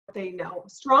they know.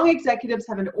 Strong executives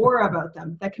have an aura about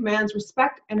them that commands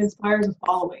respect and inspires a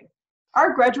following.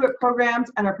 Our graduate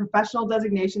programs and our professional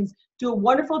designations do a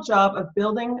wonderful job of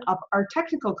building up our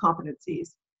technical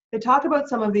competencies. They talk about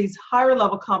some of these higher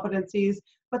level competencies,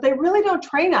 but they really don't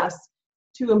train us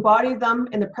to embody them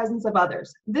in the presence of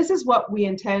others. This is what we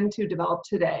intend to develop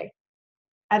today.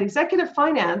 At Executive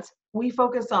Finance, we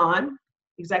focus on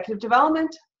executive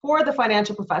development for the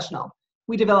financial professional.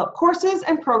 We develop courses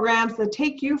and programs that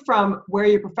take you from where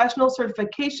your professional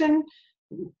certification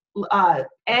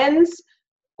ends,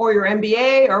 or your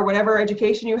MBA or whatever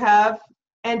education you have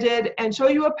ended, and show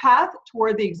you a path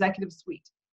toward the executive suite.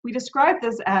 We describe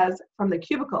this as from the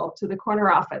cubicle to the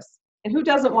corner office. And who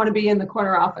doesn't want to be in the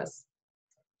corner office?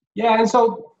 Yeah, and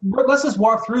so let's just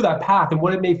walk through that path and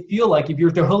what it may feel like if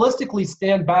you're to holistically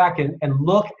stand back and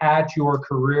look at your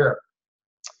career.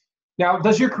 Now,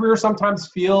 does your career sometimes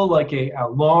feel like a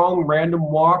long, random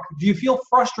walk? Do you feel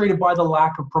frustrated by the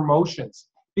lack of promotions?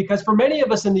 Because for many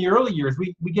of us in the early years,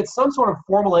 we get some sort of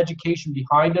formal education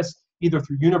behind us, either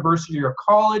through university or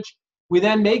college. We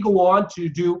then may go on to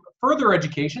do further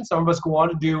education. Some of us go on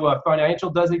to do a financial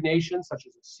designation, such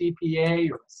as a CPA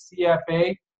or a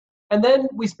CFA. And then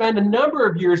we spend a number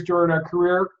of years during our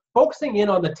career focusing in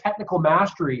on the technical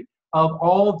mastery of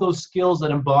all of those skills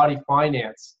that embody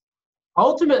finance.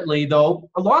 Ultimately, though,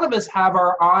 a lot of us have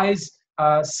our eyes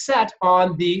set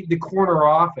on the corner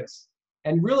office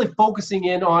and really focusing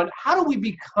in on how do we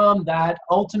become that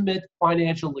ultimate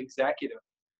financial executive.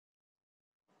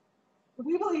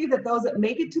 We believe that those that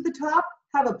make it to the top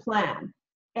have a plan,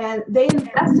 and they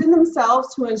invest in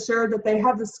themselves to ensure that they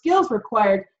have the skills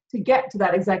required to get to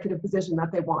that executive position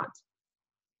that they want.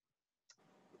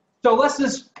 So let's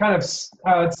just kind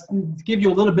of give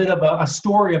you a little bit of a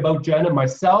story about Jen and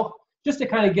myself, just to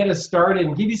kind of get us started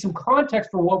and give you some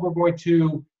context for what we're going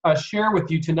to share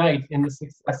with you tonight in the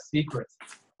Success Secrets.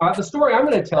 The story I'm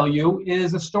going to tell you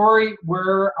is a story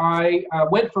where I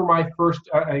went for my first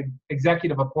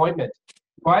executive appointment.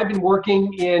 So I've been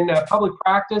working in public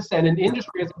practice and in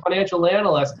industry as a financial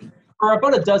analyst for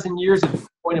about a dozen years at this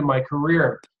point in my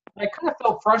career. I kind of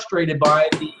felt frustrated by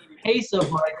the pace of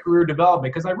my career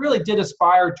development because I really did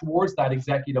aspire towards that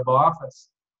executive office.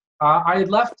 I had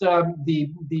left the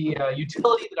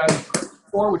utility that I was working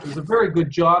for, which was a very good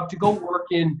job, to go work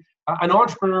in an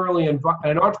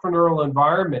entrepreneurial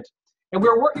environment. And we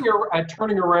were working at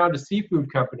turning around a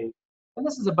seafood company. And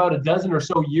this is about a dozen or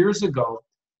so years ago.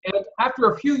 And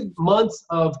after a few months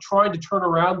of trying to turn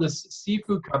around this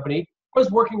seafood company, I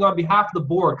was working on behalf of the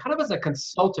board, kind of as a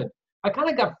consultant. I kind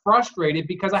of got frustrated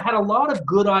because I had a lot of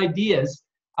good ideas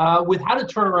with how to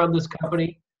turn around this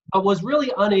company, but was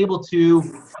really unable to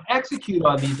execute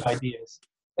on these ideas.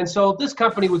 And so this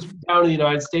company was down in the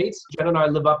United States. Jen and I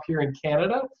live up here in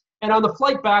Canada. And on the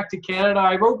flight back to Canada,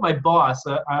 I wrote my boss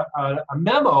a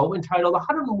memo entitled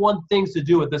 101 Things to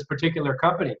Do at this particular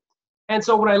company. And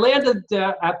so when I landed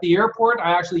at the airport,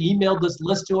 I actually emailed this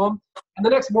list to him. And the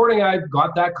next morning, I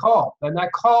got that call. And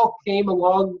that call came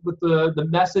along with the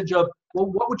message of, well,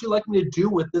 what would you like me to do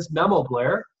with this memo,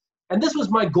 Blair? And this was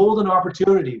my golden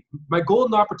opportunity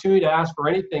to ask for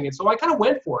anything. And so I kind of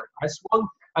went for it. I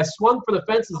swung for the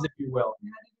fences, if you will.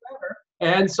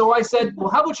 And so I said, well,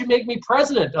 how about you make me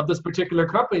president of this particular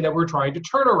company that we're trying to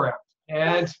turn around?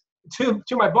 And to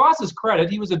my boss's credit,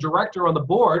 he was a director on the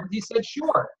board. He said,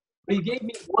 sure. But he gave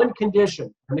me one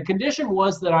condition. And the condition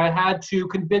was that I had to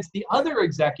convince the other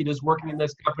executives working in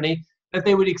this company that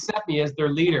they would accept me as their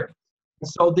leader. And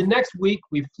so the next week,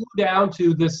 we flew down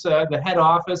to this the head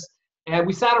office, and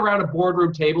we sat around a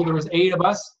boardroom table. There was 8 of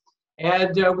us.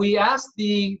 And we asked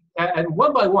and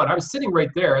one by one, I was sitting right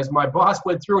there as my boss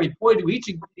went through, and he pointed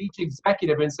to each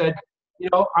executive and said, you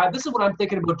know, this is what I'm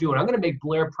thinking about doing. I'm going to make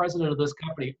Blair president of this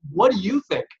company. What do you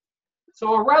think?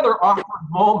 So a rather awkward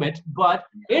moment, but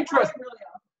interesting,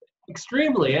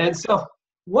 extremely. And so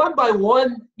one by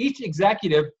one, each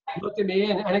executive looked at me,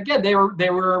 and again, they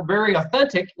were very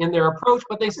authentic in their approach,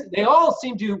 but they all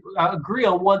seemed to agree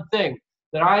on one thing,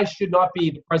 that I should not be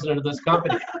the president of this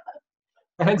company.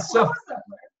 And so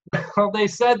they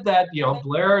said that, you know,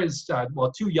 Blair is,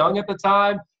 too young at the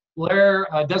time. Blair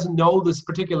doesn't know this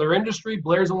particular industry.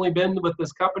 Blair's only been with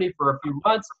this company for a few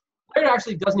months. Blair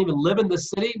actually doesn't even live in the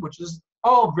city, which is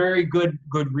all very good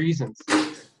reasons.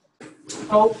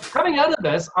 So coming out of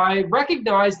this, I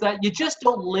recognized that you just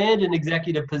don't land in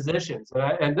executive positions.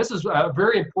 And this is a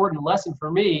very important lesson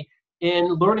for me in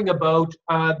learning about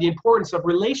the importance of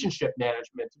relationship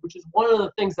management, which is one of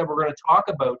the things that we're going to talk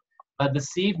about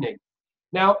this evening.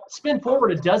 Now, spin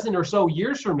forward a dozen or so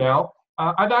years from now,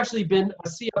 I've actually been a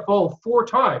CFO 4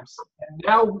 times, and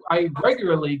now I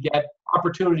regularly get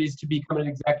opportunities to become an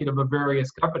executive of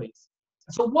various companies.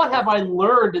 So what have I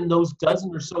learned in those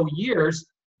dozen or so years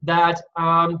that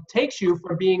takes you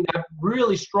from being that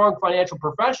really strong financial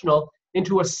professional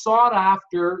into a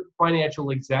sought-after financial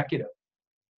executive?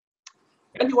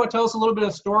 And do you want to tell us a little bit of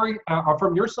a story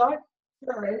from your side?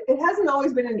 Sure. It hasn't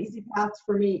always been an easy path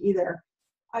for me either.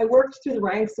 I worked through the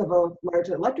ranks of a large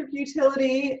electric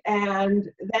utility and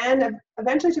then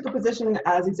eventually took a position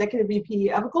as executive VP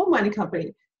of a gold mining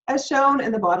company, as shown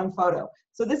in the bottom photo.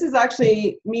 So this is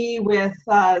actually me with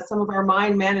some of our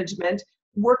mine management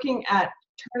working at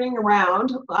turning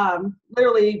around,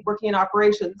 literally working in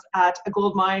operations at a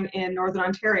gold mine in Northern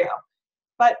Ontario.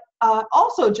 But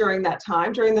also during that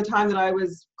time, during the time that I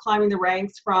was climbing the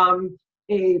ranks from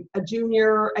a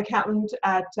junior accountant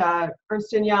at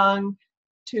Ernst & Young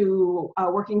to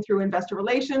working through investor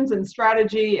relations and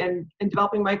strategy and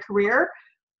developing my career,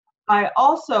 I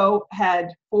also had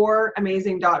 4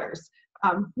 amazing daughters,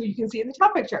 who you can see in the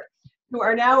top picture, who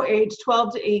are now aged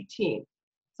 12 to 18.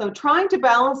 So trying to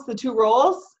balance the 2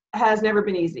 roles has never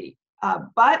been easy,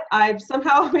 but I've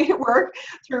somehow made it work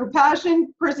through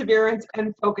passion, perseverance,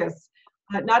 and focus,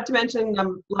 not to mention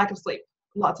lack of sleep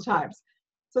lots of times.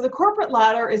 So the corporate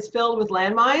ladder is filled with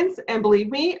landmines, and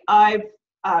believe me, I've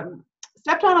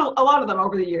stepped on a lot of them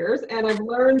over the years, and I've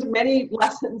learned many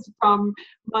lessons from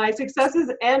my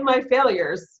successes and my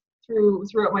failures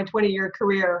throughout my 20-year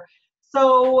career.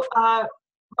 So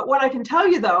but what I can tell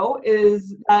you, though,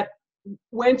 is that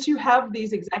once you have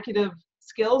these executive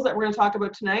skills that we're going to talk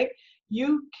about tonight,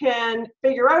 you can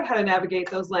figure out how to navigate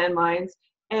those landmines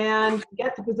and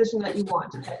get the position that you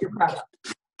want, that you're proud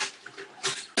of.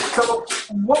 So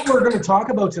what we're going to talk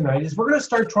about tonight is we're going to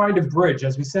start trying to bridge,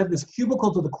 as we said, this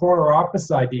cubicle to the corner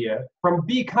office idea from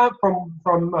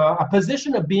a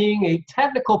position of being a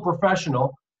technical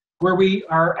professional where we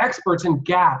are experts in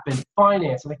GAAP and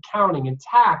finance and accounting and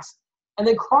tax, and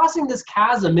then crossing this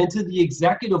chasm into the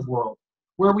executive world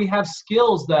where we have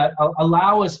skills that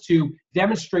allow us to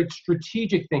demonstrate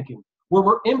strategic thinking, where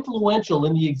we're influential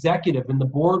in the executive, in the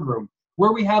boardroom,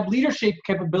 where we have leadership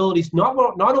capabilities not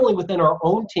only within our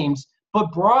own teams,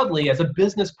 but broadly as a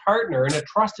business partner and a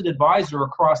trusted advisor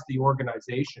across the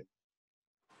organization.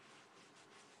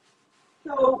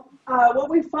 So what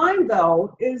we find,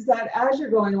 though, is that as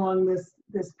you're going along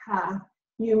this path,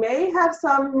 you may have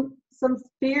some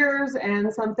fears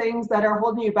and some things that are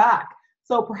holding you back.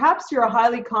 So perhaps you're a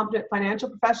highly competent financial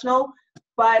professional,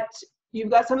 but you've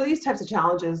got some of these types of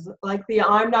challenges, like the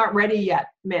 "I'm not ready yet"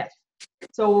 myth.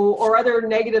 So, or other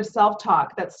negative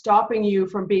self-talk that's stopping you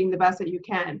from being the best that you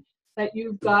can, that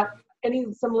you've got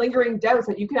some lingering doubts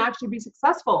that you can actually be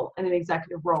successful in an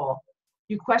executive role.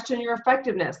 You question your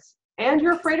effectiveness, and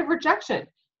you're afraid of rejection.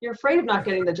 You're afraid of not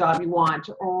getting the job you want,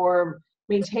 or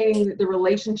maintaining the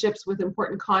relationships with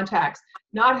important contacts,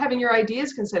 not having your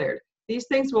ideas considered. These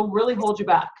things will really hold you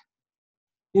back.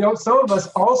 You know, some of us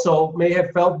also may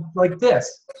have felt like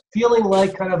this, feeling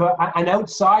like kind of an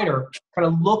outsider, kind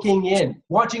of looking in,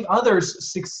 watching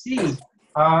others succeed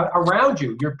around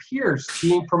you, your peers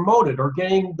being promoted or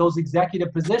getting those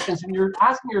executive positions, and you're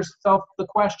asking yourself the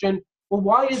question, well,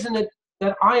 why isn't it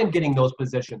that I am getting those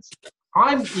positions?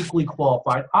 I'm equally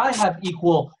qualified. I have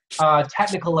equal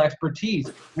technical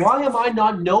expertise. Why am I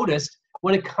not noticed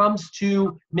when it comes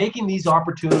to making these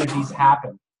opportunities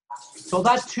happen? So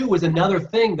that too is another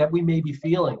thing that we may be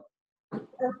feeling.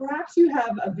 Or perhaps you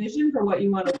have a vision for what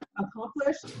you want to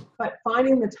accomplish, but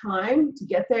finding the time to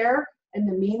get there and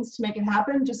the means to make it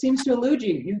happen just seems to elude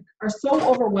you. You are so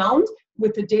overwhelmed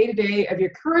with the day-to-day of your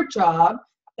current job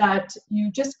that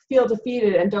you just feel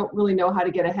defeated and don't really know how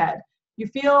to get ahead. You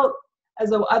feel as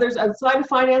though others outside of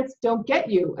finance don't get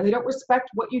you, and they don't respect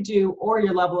what you do or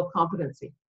your level of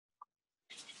competency.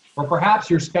 Or perhaps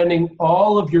you're spending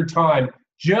all of your time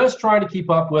just trying to keep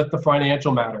up with the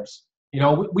financial matters. You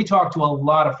know, we talk to a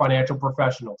lot of financial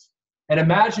professionals, and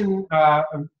imagine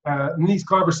in these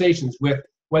conversations with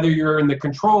whether you're in the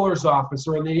controller's office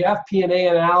or in the FP&A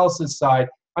analysis side,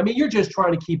 I mean, you're just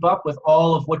trying to keep up with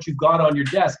all of what you've got on your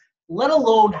desk, let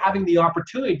alone having the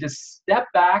opportunity to step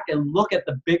back and look at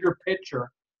the bigger picture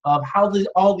of how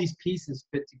all these pieces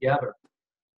fit together.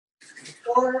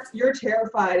 Or you're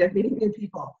terrified of meeting new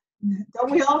people.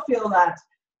 Don't we all feel that?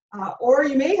 Or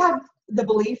you may have the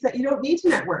belief that you don't need to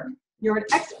network. You're an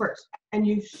expert, and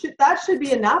that should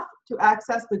be enough to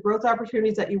access the growth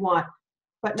opportunities that you want,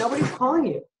 but nobody's calling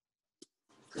you.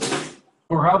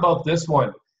 Or how about this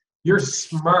one? You're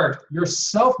smart. You're a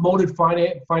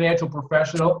self-motivated financial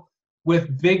professional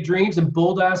with big dreams and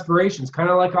bold aspirations, kind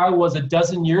of like I was a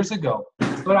dozen years ago.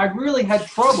 But I really had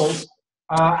troubles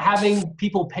having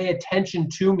people pay attention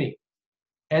to me.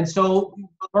 And so,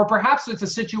 or perhaps it's a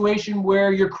situation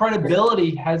where your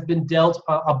credibility has been dealt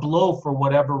a blow for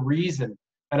whatever reason.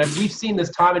 And we've seen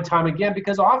this time and time again,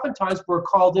 because oftentimes we're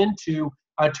called into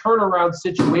turnaround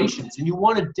situations, and you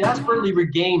want to desperately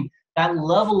regain that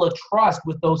level of trust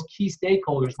with those key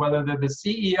stakeholders, whether they're the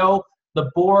CEO,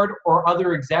 the board, or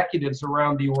other executives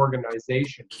around the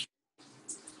organization.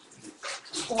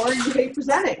 Or you hate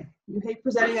presenting. You hate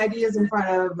presenting ideas in front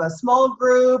of a small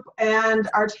group and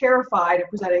are terrified of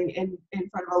presenting in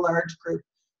front of a large group.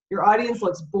 Your audience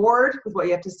looks bored with what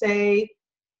you have to say.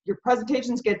 Your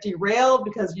presentations get derailed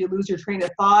because you lose your train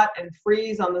of thought and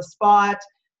freeze on the spot.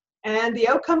 And the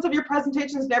outcomes of your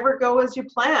presentations never go as you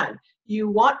plan. You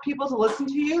want people to listen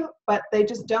to you, but they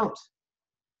just don't.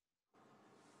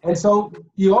 And so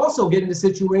you also get into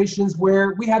situations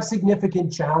where we have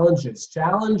significant challenges.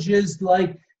 Challenges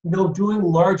like, doing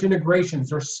large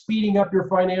integrations or speeding up your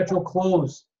financial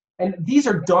close. And these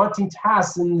are daunting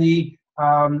tasks in the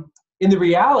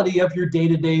reality of your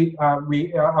day-to-day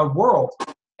world.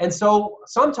 And so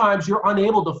sometimes you're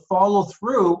unable to follow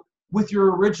through with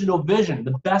your original vision.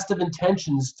 The best of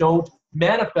intentions don't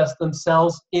manifest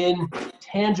themselves in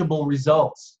tangible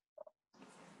results.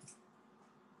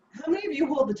 How many of you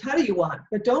hold the title you want,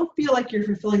 but don't feel like you're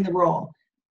fulfilling the role?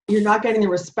 You're not getting the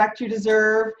respect you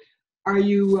deserve. Are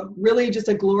you really just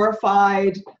a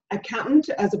glorified accountant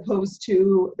as opposed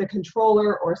to the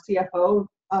controller or CFO,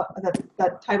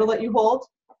 that title that you hold?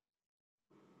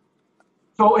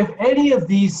 So if any of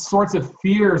these sorts of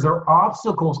fears or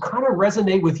obstacles kind of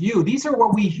resonate with you, these are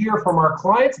what we hear from our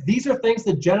clients. These are things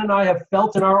that Jen and I have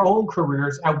felt in our own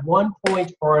careers at one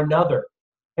point or another.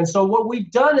 And so what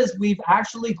we've done is we've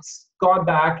actually gone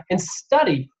back and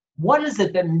studied what is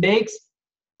it that makes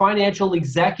financial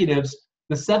executives,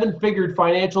 the seven-figured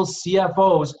financial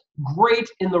CFOs, great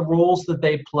in the roles that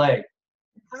they play.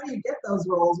 How do you get those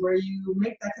roles where you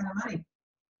make that kind of money?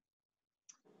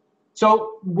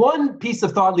 So one piece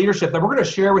of thought leadership that we're going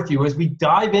to share with you as we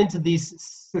dive into these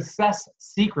success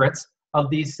secrets of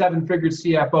these seven-figure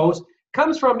CFOs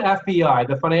comes from FEI,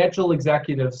 the Financial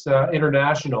Executives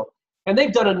International. And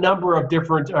they've done a number of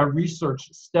different research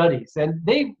studies. And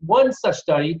one such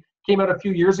study came out a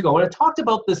few years ago, and it talked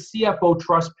about the CFO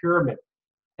trust pyramid.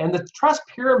 And the trust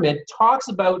pyramid talks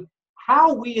about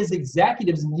how we as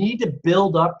executives need to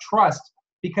build up trust,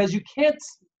 because you can't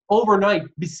overnight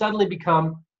suddenly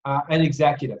become an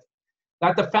executive.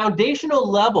 At the foundational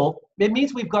level, it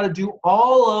means we've got to do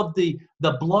all of the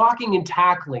blocking and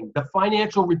tackling, the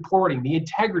financial reporting, the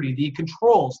integrity, the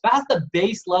controls. That's the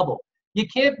base level. You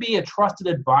can't be a trusted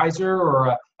advisor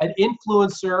or an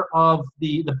influencer of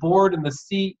the board and the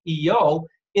CEO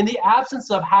in the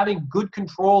absence of having good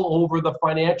control over the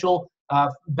financial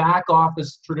back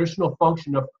office traditional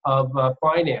function of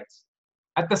finance.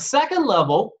 At the second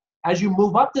level, as you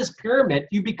move up this pyramid,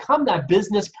 you become that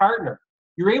business partner.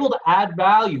 You're able to add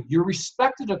value. You're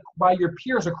respected by your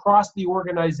peers across the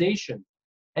organization,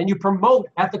 and you promote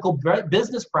ethical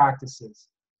business practices.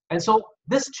 And so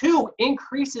this too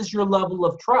increases your level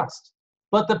of trust.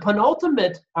 But the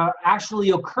penultimate actually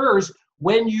occurs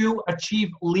when you achieve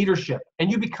leadership and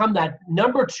you become that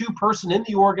number two person in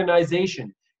the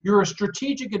organization. You're a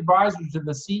strategic advisor to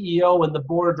the CEO and the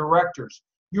board of directors.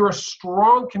 You're a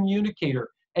strong communicator,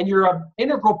 and you're an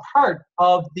integral part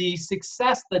of the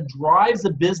success that drives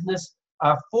a business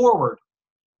forward.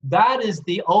 That is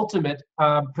the ultimate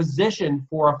position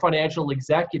for a financial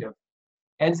executive.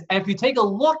 And if you take a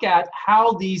look at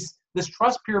how this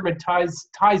trust pyramid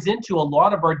ties into a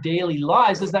lot of our daily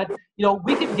lives, is that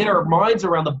we can get our minds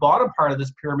around the bottom part of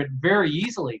this pyramid very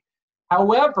easily.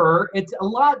 However, it's a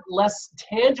lot less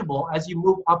tangible as you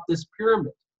move up this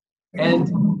pyramid.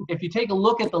 And if you take a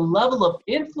look at the level of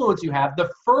influence you have, the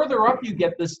further up you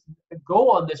go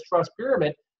on this trust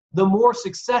pyramid, the more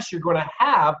success you're going to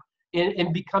have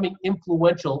in becoming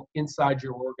influential inside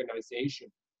your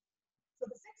organization. So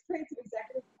the 6 traits of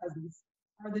executive presence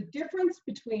are the difference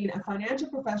between a financial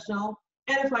professional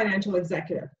and a financial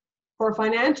executive. For a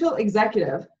financial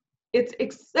executive, it's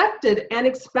accepted and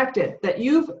expected that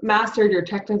you've mastered your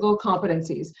technical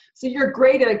competencies. So you're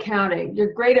great at accounting,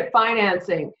 you're great at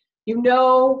financing, you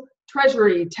know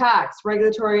treasury, tax,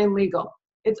 regulatory, and legal.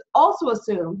 It's also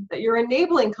assumed that your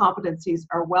enabling competencies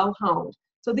are well honed.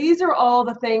 So these are all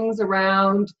the things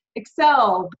around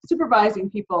Excel, supervising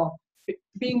people,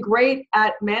 being great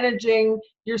at managing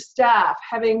your staff,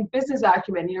 having business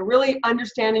acumen, really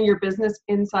understanding your business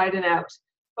inside and out.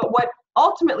 But what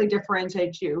ultimately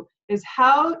differentiates you is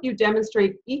how you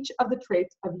demonstrate each of the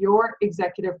traits of your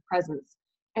executive presence.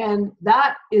 And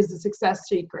that is the success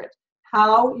secret.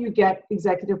 how you get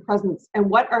executive presence and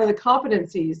what are the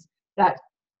competencies that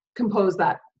compose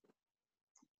that.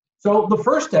 So the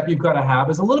first step you've got to have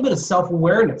is a little bit of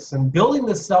self-awareness, and building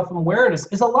this self-awareness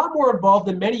is a lot more involved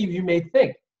than many of you may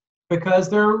think, because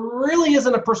there really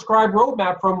isn't a prescribed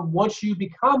roadmap from once you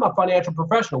become a financial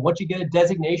professional, once you get a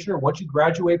designation or once you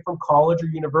graduate from college or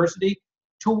university,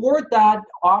 toward that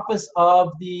office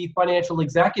of the financial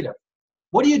executive.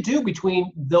 What do you do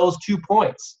between those 2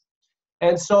 points?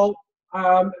 And so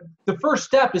the first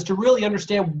step is to really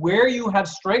understand where you have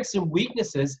strengths and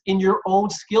weaknesses in your own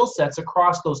skill sets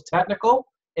across those technical,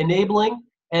 enabling,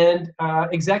 and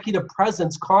executive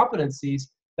presence competencies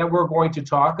that we're going to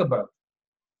talk about.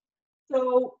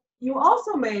 So you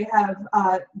also may have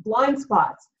blind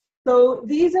spots. So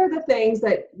these are the things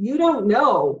that you don't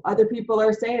know other people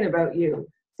are saying about you.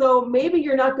 So maybe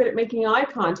you're not good at making eye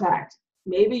contact.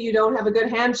 Maybe you don't have a good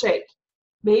handshake.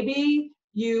 Maybe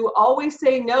you always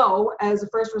say no as a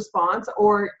first response,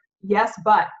 or yes,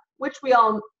 but, which we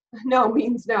all know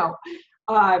means no.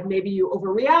 Maybe you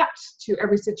overreact to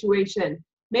every situation.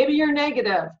 Maybe you're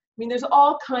negative. I mean, there's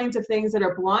all kinds of things that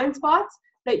are blind spots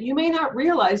that you may not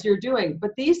realize you're doing,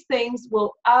 but these things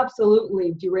will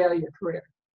absolutely derail your career.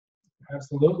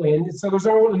 Absolutely. And so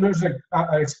there's an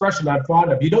expression I'm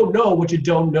fond of: you don't know what you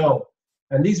don't know.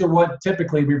 And these are what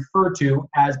typically we refer to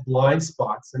as blind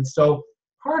spots. And so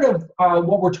part of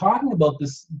what we're talking about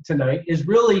this tonight is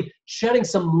really shedding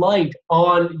some light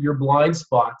on your blind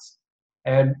spots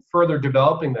and further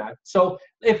developing that. So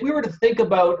if we were to think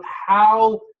about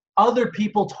how other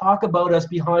people talk about us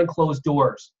behind closed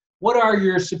doors, what are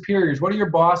your superiors, what are your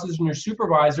bosses and your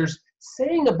supervisors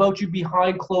saying about you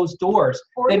behind closed doors?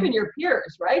 Or even your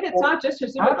peers, right? It's not just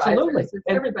your supervisors, absolutely. It's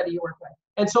everybody you work with.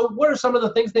 And so what are some of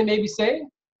the things they may be saying?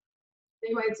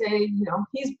 They might say, you know,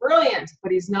 he's brilliant,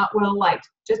 but he's not well liked.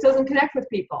 Just doesn't connect with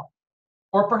people.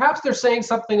 Or perhaps they're saying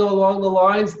something along the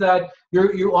lines that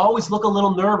you always look a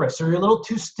little nervous, or you're a little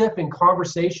too stiff in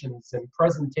conversations and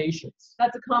presentations.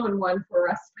 That's a common one for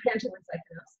us financial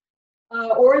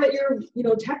executives. Or that you're, you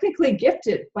know, technically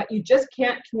gifted, but you just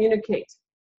can't communicate.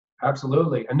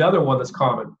 Absolutely. Another one that's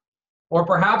common. Or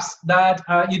perhaps that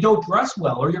you don't dress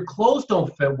well, or your clothes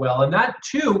don't fit well, and that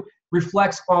too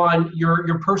reflects on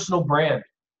your personal brand.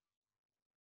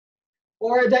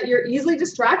 Or that you're easily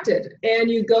distracted and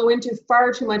you go into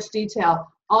far too much detail.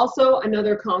 Also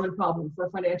another common problem for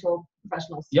financial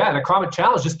professionals. Yeah, and a common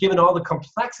challenge, just given all the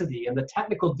complexity and the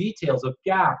technical details of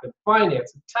GAAP and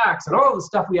finance and tax and all the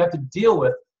stuff we have to deal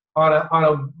with on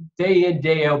a day in,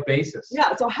 day out basis.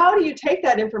 Yeah, so how do you take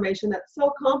that information that's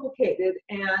so complicated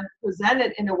and present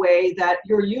it in a way that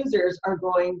your users are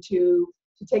going to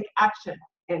take action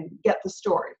and get the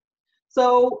story?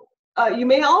 So you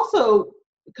may also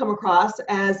come across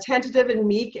as tentative and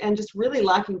meek and just really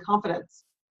lacking confidence.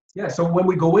 Yeah, so when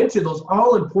we go into those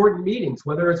all important meetings,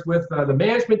 whether it's with the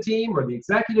management team or the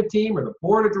executive team or the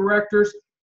board of directors,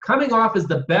 coming off as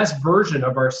the best version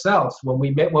of ourselves when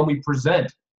we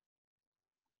present.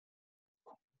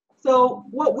 So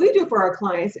what we do for our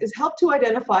clients is help to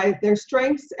identify their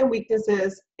strengths and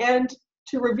weaknesses and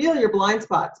to reveal your blind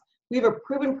spots. We have a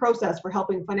proven process for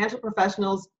helping financial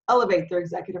professionals elevate their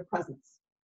executive presence.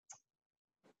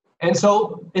 And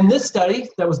so in this study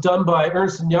that was done by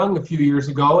Ernst & Young a few years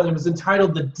ago, and it was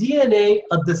entitled The DNA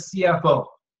of the CFO.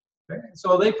 Okay?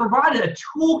 So they provided a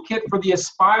toolkit for the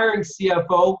aspiring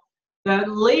CFO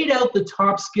that laid out the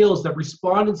top skills that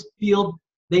respondents feel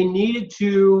they needed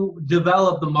to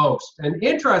develop the most. And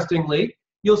interestingly,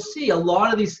 you'll see a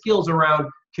lot of these skills around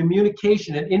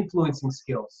communication and influencing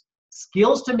skills,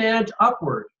 skills to manage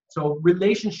upward, so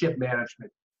relationship management,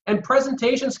 and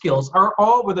presentation skills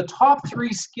were the top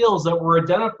 3 skills that were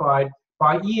identified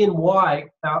by E&Y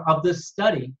of this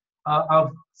study of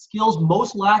skills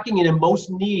most lacking and in most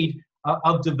need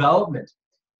of development.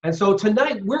 And so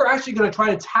tonight, we're actually going to try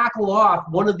to tackle off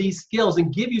one of these skills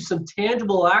and give you some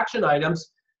tangible action items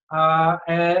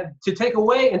and to take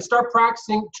away and start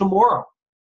practicing tomorrow.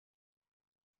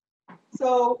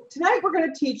 So tonight we're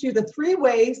going to teach you the 3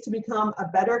 ways to become a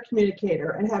better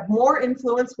communicator and have more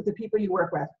influence with the people you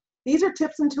work with. These are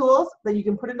tips and tools that you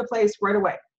can put into place right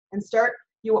away and start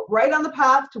you right on the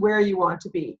path to where you want to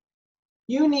be.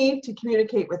 You need to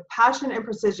communicate with passion and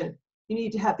precision. You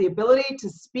need to have the ability to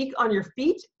speak on your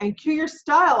feet and cue your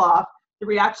style off the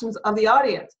reactions of the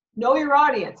audience. Know your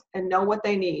audience and know what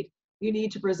they need. You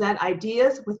need to present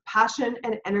ideas with passion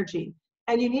and energy.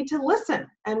 And you need to listen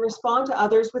and respond to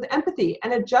others with empathy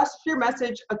and adjust your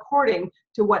message according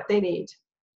to what they need.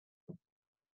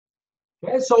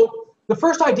 Okay, so the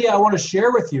first idea I want to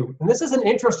share with you, and this is an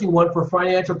interesting one for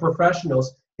financial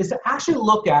professionals, is to actually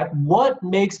look at what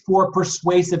makes for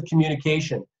persuasive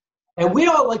communication. And we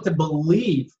don't like to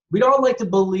believe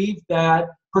that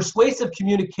persuasive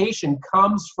communication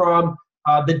comes from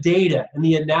the data and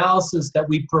the analysis that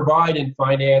we provide in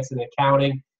finance and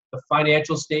accounting, the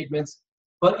financial statements.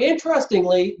 But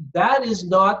interestingly, that is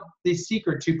not the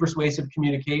secret to persuasive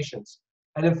communications.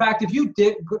 And in fact, if you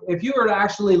were to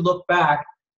actually look back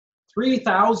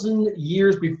 3,000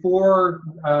 years before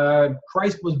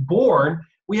Christ was born,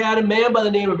 we had a man by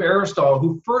the name of Aristotle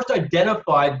who first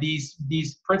identified these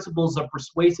principles of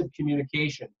persuasive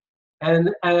communication.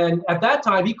 And at that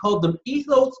time, he called them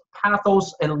ethos,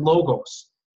 pathos, and logos.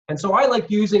 And so I like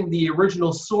using the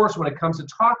original source when it comes to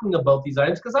talking about these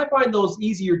items because I find those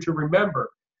easier to remember.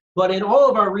 But in all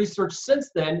of our research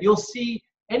since then, you'll see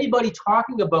anybody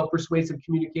talking about persuasive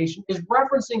communication is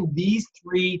referencing these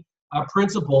three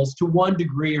principles to one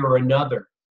degree or another.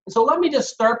 So let me just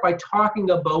start by talking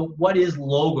about what is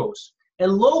logos.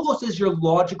 And logos is your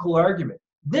logical argument.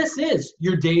 This is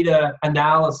your data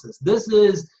analysis. This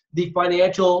is the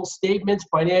financial statements,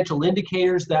 financial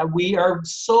indicators that we are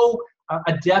so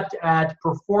adept at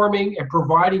performing and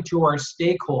providing to our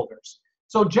stakeholders.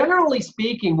 So generally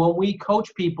speaking, when we coach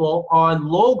people on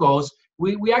logos,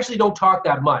 we actually don't talk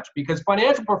that much because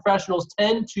financial professionals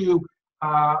tend to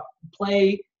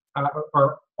play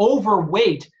or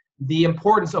overweight the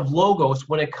importance of logos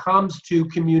when it comes to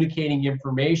communicating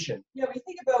information. Yeah, when you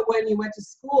think about when you went to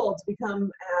school to become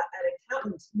an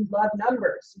accountant, you love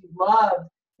numbers. You love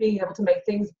being able to make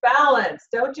things balanced,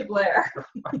 don't you, Blair?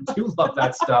 I do love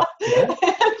that stuff. Yeah.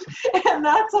 and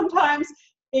that sometimes,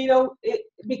 it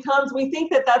becomes, we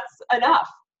think that that's enough,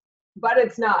 but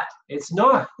it's not. It's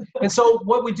not. And so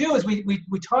what we do is we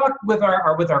talk with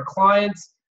our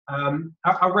clients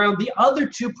around the other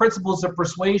two principles of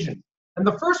persuasion. And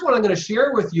the first one I'm going to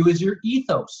share with you is your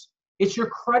ethos. It's your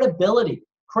credibility.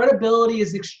 Credibility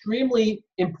is extremely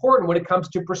important when it comes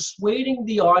to persuading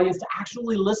the audience to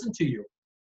actually listen to you.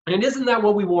 And isn't that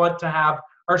what we want to have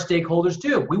our stakeholders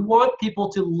do? We want people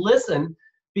to listen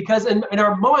because in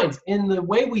our minds, in the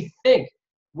way we think,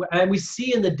 and we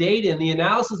see in the data and the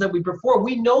analysis that we perform,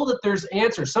 we know that there's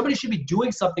answers. Somebody should be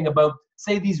doing something about,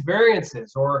 say, these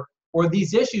variances or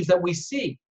these issues that we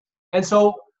see. And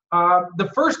so the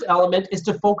first element is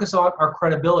to focus on our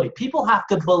credibility. People have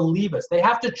to believe us. They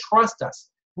have to trust us.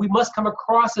 We must come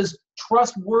across as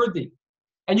trustworthy.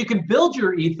 And you can build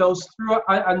your ethos through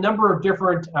a number of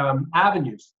different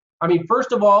avenues. I mean,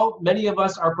 first of all, many of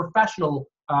us are professionals,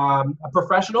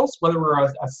 whether we're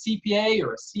a CPA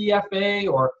or a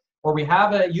CFA or we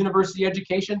have a university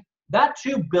education. That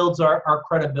too builds our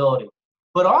credibility.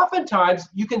 But oftentimes,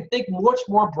 you can think much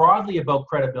more broadly about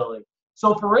credibility.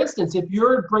 So for instance, if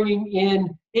you're bringing in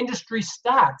industry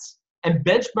stats and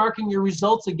benchmarking your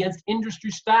results against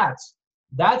industry stats,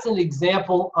 that's an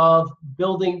example of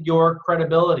building your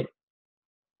credibility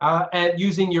and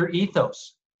using your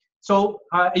ethos. So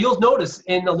you'll notice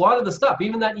in a lot of the stuff,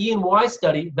 even that E&Y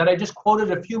study that I just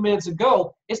quoted a few minutes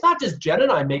ago, it's not just Jen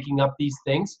and I making up these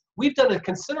things. We've done a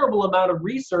considerable amount of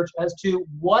research as to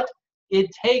what it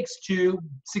takes to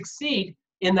succeed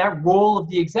in that role of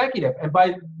the executive. And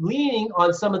by leaning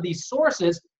on some of these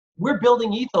sources, we're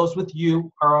building ethos with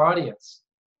you, our audience.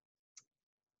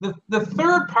 The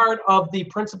third part of the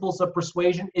principles of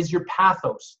persuasion is your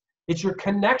pathos. It's your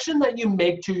connection that you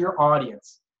make to your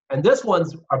audience. And this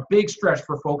one's a big stretch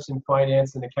for folks in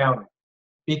finance and accounting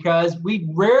because we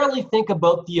rarely think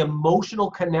about the emotional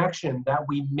connection that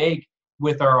we make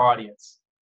with our audience.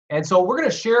 And so we're going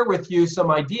to share with you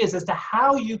some ideas as to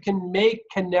how you can make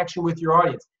connection with your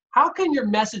audience. How can your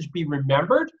message be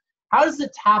remembered? How does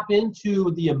it tap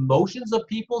into the emotions of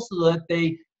people so that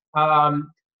they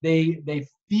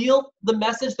feel the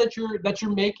message that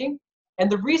you're making?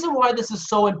 And the reason why this is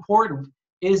so important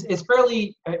is it's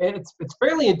fairly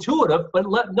intuitive, but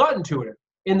not intuitive,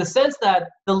 in the sense that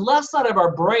the left side of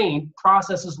our brain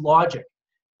processes logic.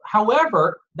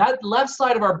 However, that left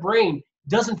side of our brain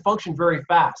doesn't function very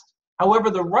fast. However,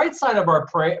 the right side of our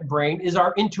brain is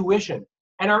our intuition.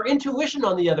 And our intuition,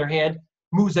 on the other hand,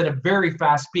 moves at a very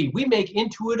fast speed. We make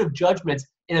intuitive judgments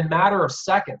in a matter of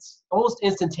seconds, almost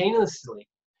instantaneously.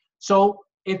 So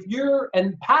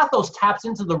and pathos taps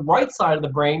into the right side of the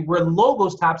brain where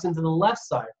logos taps into the left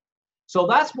side. So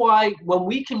that's why when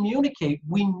we communicate,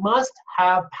 we must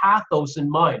have pathos in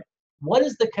mind. What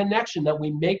is the connection that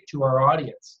we make to our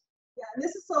audience? Yeah, and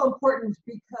this is so important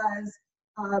because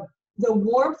the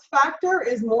warmth factor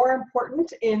is more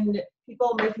important in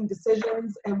people making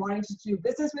decisions and wanting to do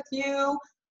business with you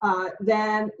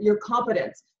than your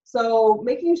competence. So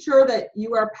making sure that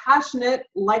you are passionate,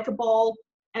 likable,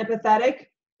 empathetic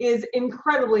is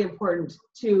incredibly important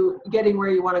to getting where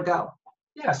you want to go.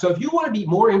 Yeah, so if you want to be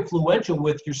more influential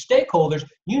with your stakeholders,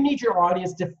 you need your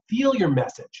audience to feel your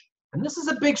message. And this is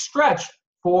a big stretch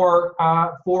for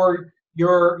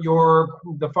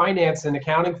the finance and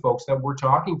accounting folks that we're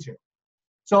talking to.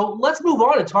 So let's move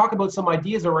on and talk about some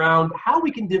ideas around how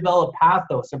we can develop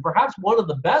pathos. And perhaps one of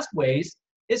the best ways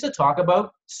is to talk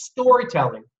about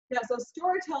storytelling. Yeah, so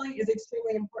storytelling is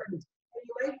extremely important. And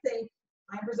you might think,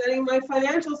 I'm presenting my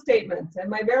financial statements and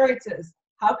my variances.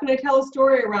 How can I tell a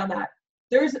story around that?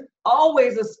 There's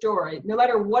always a story. No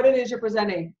matter what it is you're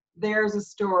presenting, there's a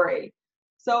story.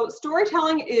 So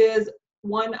storytelling is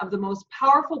one of the most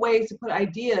powerful ways to put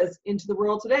ideas into the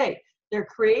world today. They're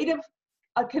creative,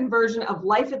 a conversion of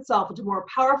life itself into more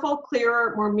powerful,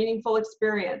 clearer, more meaningful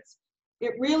experience.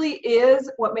 It really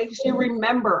is what makes you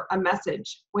remember a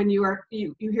message when you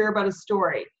hear about a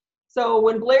story. So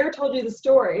when Blair told you the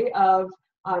story of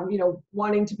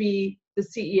wanting to be the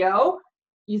CEO,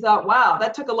 you thought, wow,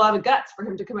 that took a lot of guts for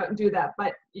him to come out and do that,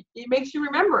 but it makes you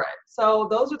remember it. So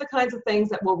those are the kinds of things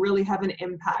that will really have an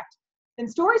impact. And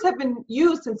stories have been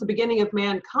used since the beginning of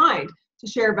mankind to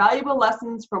share valuable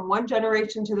lessons from one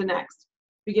generation to the next,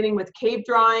 beginning with cave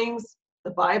drawings,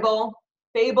 the Bible,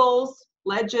 fables,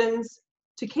 legends,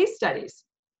 to case studies.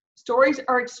 Stories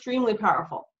are extremely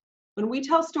powerful. When we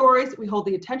tell stories, we hold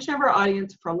the attention of our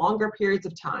audience for longer periods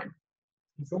of time.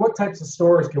 So what types of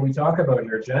stories can we talk about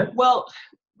here, Jen? Well,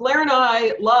 Blair and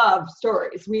I love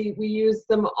stories. We use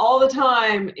them all the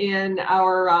time in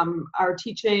our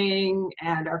teaching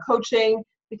and our coaching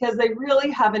because they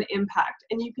really have an impact.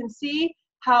 And you can see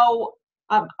how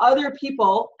other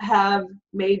people have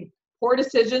made poor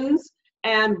decisions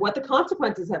and what the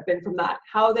consequences have been from that,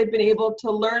 how they've been able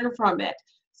to learn from it.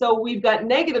 So we've got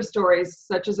negative stories,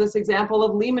 such as this example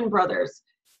of Lehman Brothers,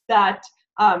 that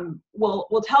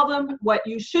will tell them what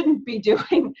you shouldn't be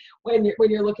doing when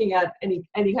you're looking at any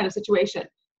kind of situation.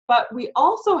 But we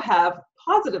also have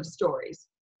positive stories.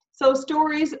 So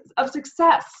stories of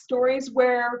success, stories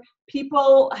where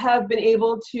people have been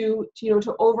able to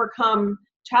overcome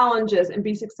challenges and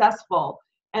be successful.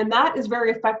 And that is very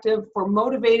effective for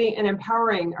motivating and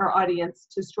empowering our audience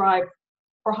to strive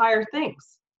for higher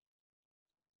things.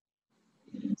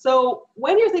 So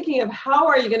when you're thinking of how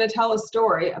are you going to tell a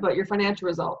story about your financial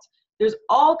results, there's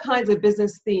all kinds of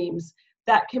business themes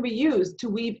that can be used to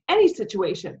weave any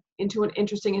situation into an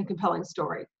interesting and compelling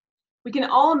story. We can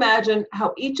all imagine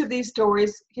how each of these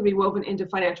stories can be woven into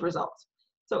financial results.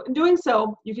 So in doing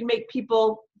so, you can make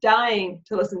people dying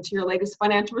to listen to your latest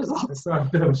financial results. It's not a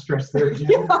bit of a stress there,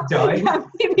 Jim. Dying? Yeah,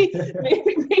 maybe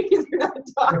they're not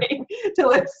dying to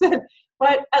listen,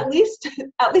 but at least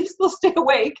they'll stay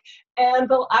awake and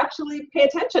they'll actually pay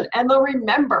attention and they'll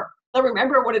remember. They'll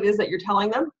remember what it is that you're telling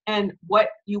them and what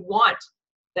you want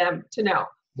them to know.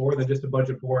 More than just a bunch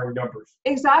of boring numbers.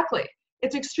 Exactly.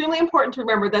 It's extremely important to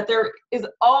remember that there is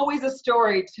always a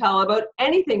story to tell about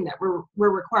anything that we're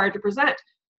required to present.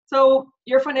 So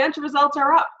your financial results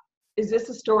are up. Is this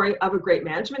a story of a great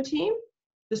management team,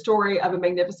 the story of a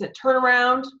magnificent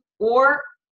turnaround, or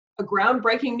a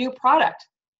groundbreaking new product?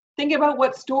 Think about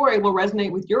what story will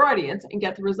resonate with your audience and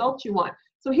get the results you want.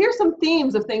 So here's some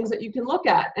themes of things that you can look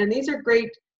at, and these are great,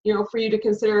 for you to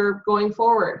consider going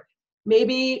forward.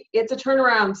 Maybe it's a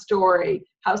turnaround story,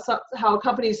 how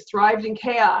companies thrived in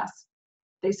chaos.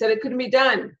 They said it couldn't be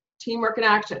done. Teamwork in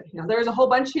action. There's a whole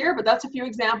bunch here, but that's a few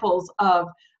examples of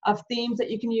themes that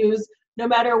you can use no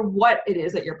matter what it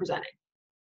is that you're presenting.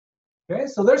 Okay,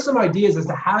 so there's some ideas as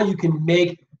to how you can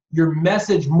make your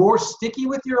message more sticky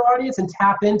with your audience and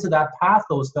tap into that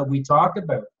pathos that we talked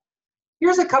about.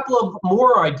 Here's a couple of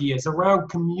more ideas around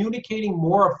communicating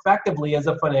more effectively as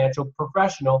a financial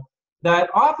professional that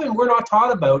often we're not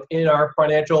taught about in our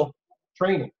financial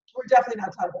training. We're definitely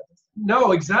not taught about this.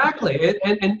 No, exactly.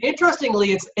 And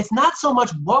interestingly, it's not so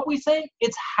much what we say,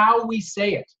 it's how we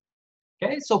say it.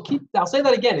 Okay, so I'll say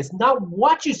that again. It's not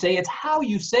what you say, it's how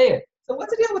you say it. So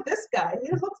what's the deal with this guy?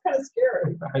 He looks kind of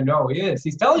scary. I know he is.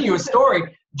 He's telling you a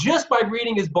story just by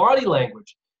reading his body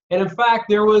language. And in fact,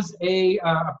 there was a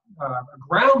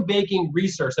groundbreaking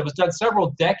research that was done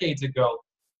several decades ago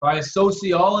by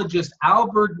sociologist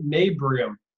Albert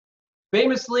Mabrium.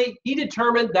 Famously, he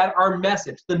determined that our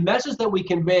message, the message that we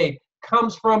convey,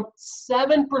 comes from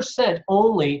 7%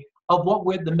 only of what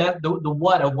we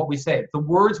say, the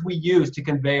words we use to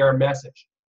convey our message.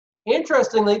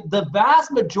 Interestingly, the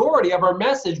vast majority of our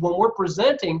message when we're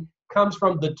presenting comes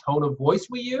from the tone of voice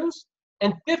we use,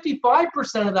 and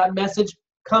 55% of that message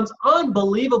comes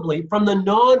unbelievably from the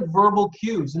nonverbal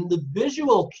cues and the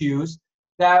visual cues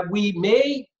that we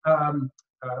may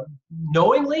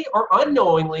knowingly or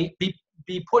unknowingly be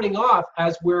be putting off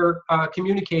as we're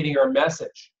communicating our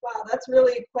message. Wow, that's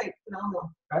really quite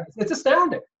phenomenal. It's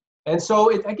astounding. And so,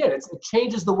 it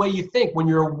changes the way you think when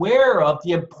you're aware of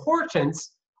the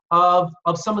importance of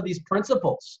some of these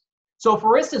principles. So,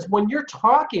 for instance, when you're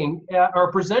talking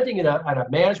or presenting at a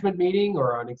management meeting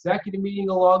or an executive meeting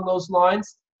along those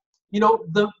lines,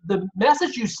 the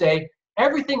message you say,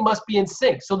 everything must be in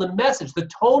sync. So the message, the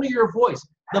tone of your voice,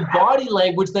 the body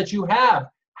language that you have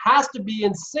has to be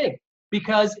in sync.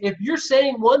 Because if you're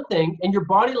saying one thing and your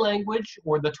body language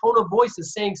or the tone of voice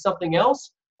is saying something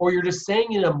else, or you're just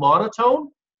saying it in a monotone,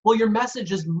 well, your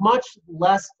message is much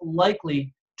less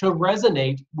likely to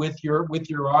resonate with your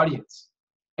audience.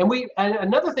 And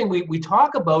another thing we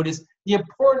talk about is the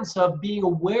importance of being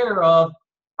aware of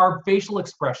our facial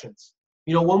expressions.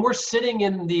 When we're sitting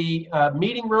in the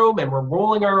meeting room and we're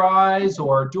rolling our eyes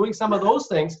or doing some of those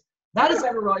things, that is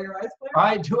ever roll your eyes, Blair?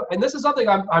 I do, and this is something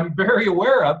I'm very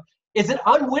aware of. Is it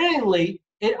unwittingly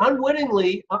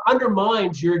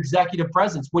undermines your executive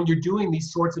presence when you're doing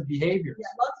these sorts of behaviors. Yeah,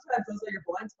 lots of times those are your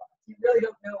blind spots. You really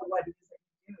don't know what it is that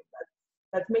you do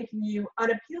that's making you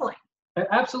unappealing.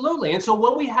 Absolutely. And so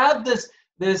when we have this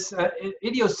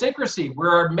idiosyncrasy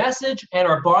where our message and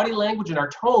our body language and our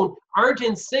tone aren't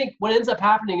in sync, what ends up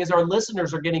happening is our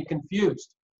listeners are getting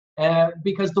confused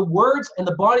because the words and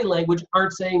the body language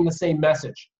aren't saying the same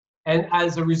message. And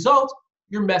as a result,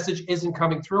 your message isn't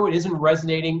coming through, it isn't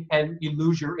resonating, and you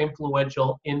lose your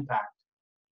influential impact.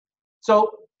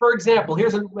 So, for example,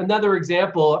 here's another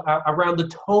example around the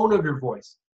tone of your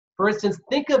voice. For instance,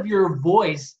 think of your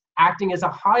voice acting as a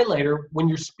highlighter when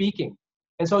you're speaking.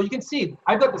 And so you can see,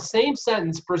 I've got the same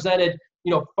sentence presented,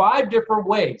 5 different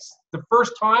ways. The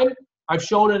first time, I've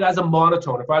shown it as a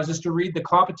monotone. If I was just to read, the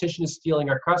competition is stealing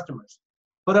our customers.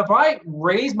 But if I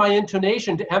raise my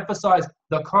intonation to emphasize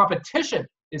the competition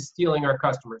is stealing our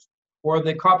customers, or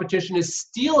the competition is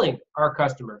stealing our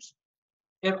customers,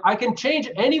 if I can change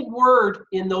any word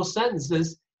in those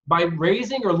sentences by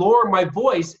raising or lowering my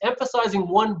voice, emphasizing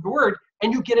one word,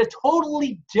 and you get a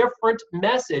totally different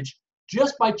message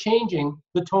just by changing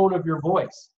the tone of your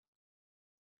voice.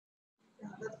 Yeah,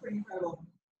 that's pretty incredible.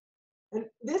 And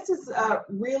this is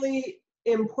really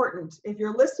important. If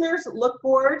your listeners look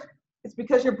bored, it's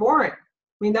because you're boring. I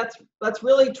mean, that's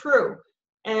really true.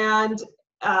 And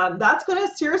that's going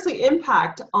to seriously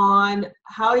impact on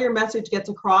how your message gets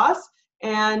across,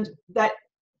 and that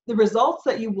the results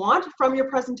that you want from your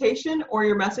presentation or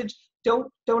your message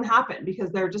don't happen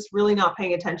because they're just really not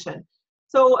paying attention.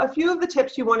 So a few of the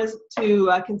tips you want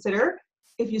to consider: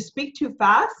 if you speak too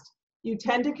fast, you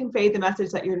tend to convey the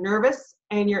message that you're nervous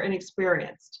and you're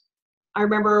inexperienced. I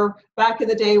remember back in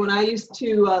the day when I used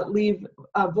to leave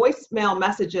voicemail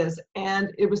messages,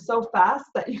 and it was so fast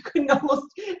that you couldn't almost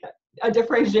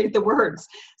differentiate the words.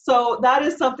 So that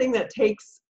is something that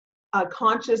takes a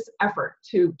conscious effort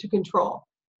to control.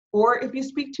 Or if you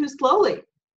speak too slowly,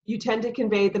 you tend to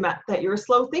convey that you're a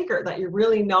slow thinker, that you're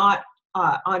really not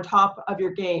on top of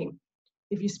your game.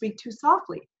 If you speak too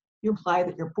softly, you imply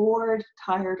that you're bored,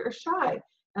 tired, or shy,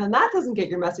 and that doesn't get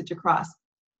your message across.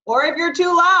 Or if you're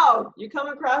too loud, you come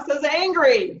across as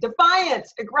angry, defiant,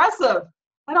 aggressive.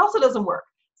 That also doesn't work.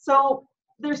 So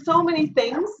there's so many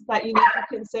things that you need to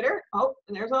consider. Oh,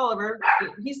 and there's Oliver.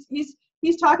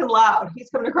 He's talking loud.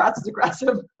 He's coming across as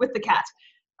aggressive with the cat.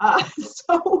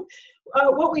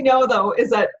 What we know, though, is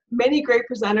that many great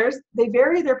presenters, they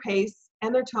vary their pace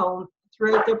and their tone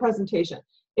throughout their presentation.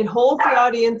 It holds the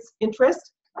audience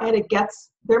interest, and it gets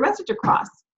their message across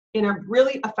in a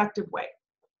really effective way.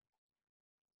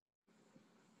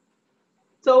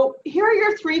 So here are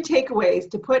your 3 takeaways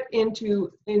to put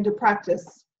into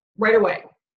practice right away.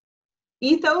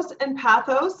 Ethos and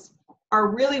pathos are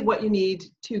really what you need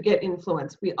to get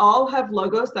influence. We all have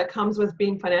logos that comes with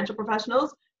being financial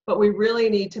professionals, but we really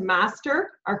need to master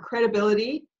our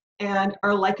credibility and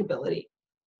our likability.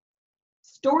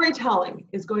 Storytelling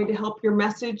is going to help your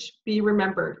message be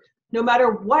remembered. No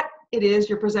matter what it is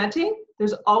you're presenting,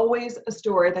 there's always a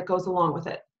story that goes along with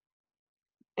it.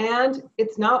 And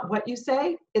it's not what you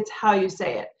say, it's how you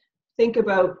say it. Think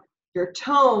about your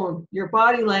tone, your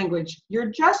body language, your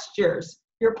gestures,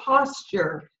 your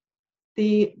posture,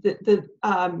 the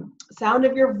sound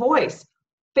of your voice,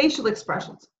 facial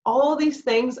expressions. All these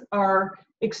things are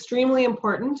extremely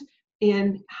important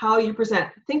in how you present.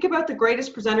 Think about the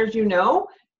greatest presenters you know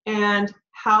and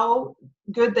how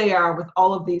good they are with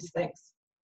all of these things.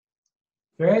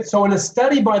 Okay, so in a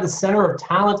study by the Center of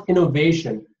Talent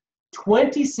Innovation,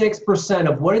 26%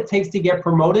 of what it takes to get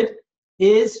promoted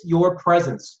is your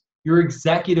presence, your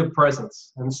executive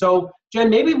presence. And so Jen,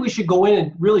 maybe we should go in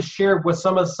and really share what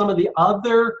some of the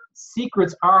other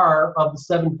secrets are of the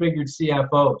seven-figured CFOs.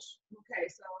 Okay,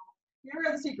 so here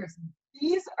are the secrets.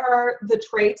 These are the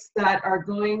traits that are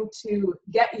going to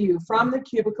get you from the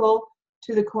cubicle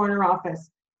to the corner office.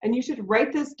 And you should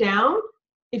write this down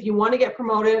if you want to get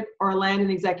promoted or land an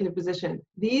executive position.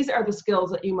 These are the skills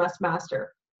that you must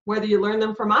master, whether you learn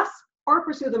them from us or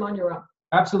pursue them on your own.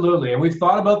 Absolutely. And we've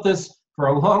thought about this for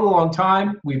a long, long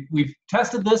time. We've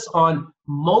tested this on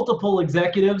multiple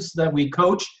executives that we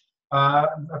coach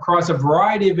across a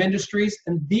variety of industries.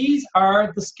 And these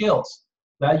are the skills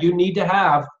that you need to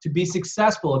have to be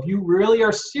successful if you really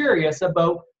are serious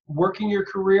about working your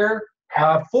career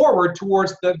forward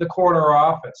towards the corner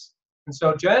office. And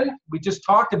so, Jen, we just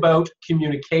talked about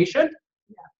communication.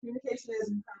 Yeah, communication is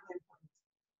incredibly important.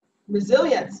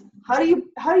 Resilience. How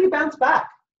do you bounce back?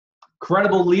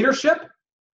 Credible leadership.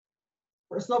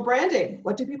 Personal branding.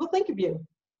 What do people think of you?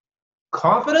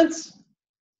 Confidence.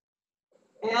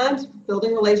 And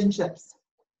building relationships.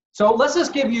 So let's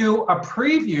just give you a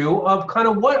preview of kind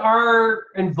of what are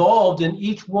involved in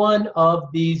each one of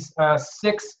these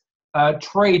six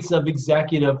traits of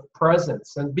executive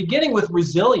presence. And beginning with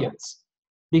resilience,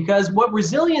 because what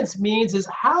resilience means is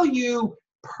how you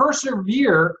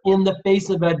persevere in the face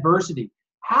of adversity.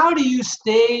 How do you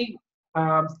stay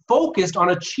focused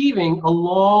on achieving a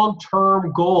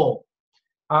long-term goal?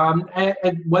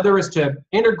 And whether it's to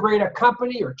integrate a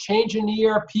company or change an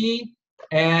ERP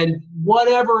and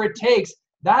whatever it takes,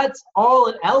 that's all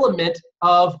an element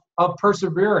of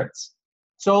perseverance.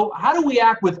 So how do we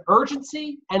act with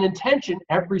urgency and intention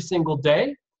every single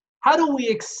day? How do we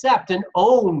accept and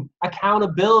own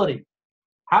accountability?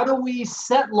 How do we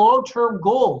set long-term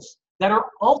goals that are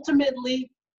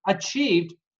ultimately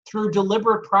achieved through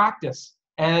deliberate practice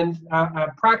and a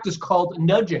practice called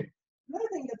nudging? Another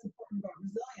thing that's important about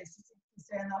resilience, just to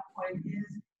stay on that point,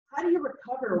 is how do you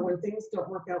recover when things don't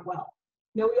work out well?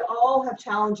 You know, we all have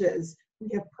challenges. We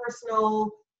have personal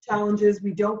challenges.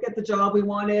 We don't get the job we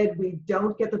wanted. We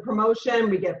don't get the promotion.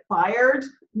 We get fired.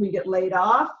 We get laid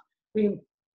off.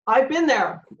 I've been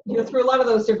there, through a lot of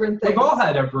those different things. We've all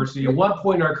had adversity at one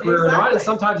point in our career, Exactly. And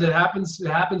sometimes it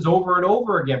happens over and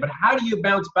over again. But how do you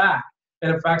bounce back?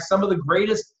 And in fact, some of the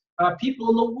greatest people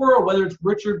in the world, whether it's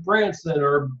Richard Branson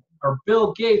or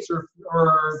Bill Gates or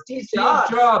Steve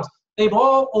Jobs, they've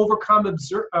all overcome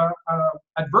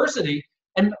adversity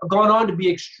and gone on to be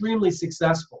extremely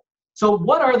successful. So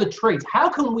what are the traits? How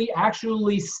can we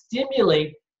actually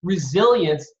stimulate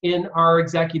resilience in our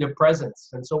executive presence?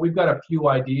 And so we've got a few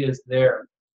ideas there.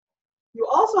 You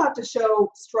also have to show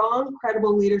strong,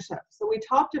 credible leadership. So we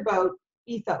talked about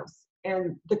ethos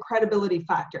and the credibility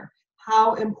factor,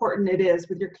 how important it is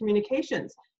with your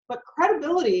communications. But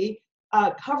credibility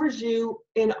covers you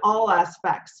in all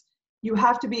aspects. You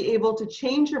have to be able to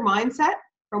change your mindset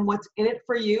from what's in it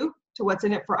for you to what's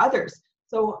in it for others.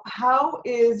 So how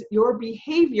is your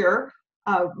behavior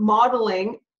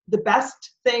modeling the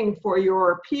best thing for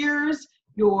your peers,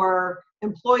 your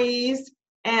employees,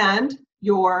 and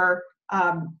your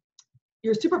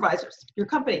supervisors, your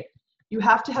company? You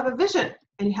have to have a vision,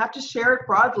 and you have to share it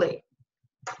broadly.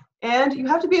 And you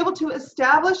have to be able to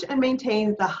establish and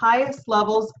maintain the highest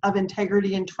levels of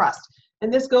integrity and trust.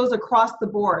 And this goes across the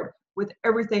board with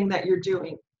everything that you're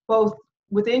doing, both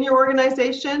within your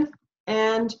organization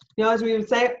and, as we would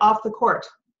say, off the court.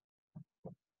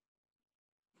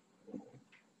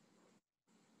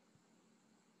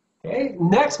 Okay,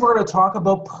 next we're going to talk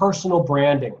about personal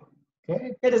branding.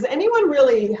 Okay. Does anyone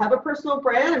really have a personal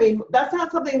brand? I mean, that's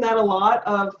not something that a lot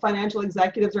of financial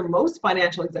executives or most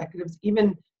financial executives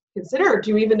even consider.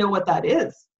 Do you even know what that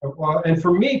is? Well, and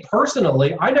for me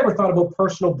personally, I never thought about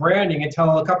personal branding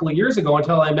until a couple of years ago,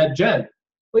 until I met Jen.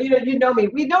 Well, you know me.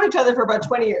 We've known each other for about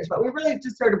 20 years, but we really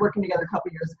just started working together a couple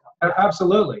of years ago.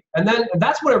 Absolutely. And then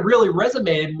that's what it really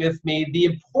resonated with me, the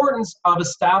importance of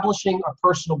establishing a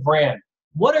personal brand.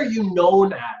 What are you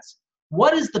known as?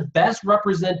 What is the best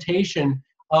representation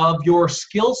of your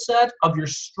skill set, of your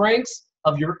strengths,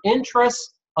 of your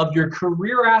interests, of your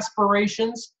career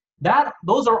aspirations?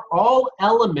 Those are all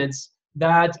elements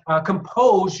that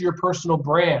compose your personal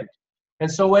brand.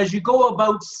 And so as you go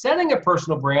about setting a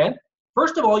personal brand,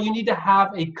 first of all, you need to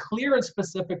have a clear and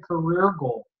specific career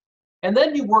goal. And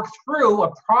then you work through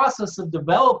a process of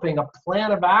developing a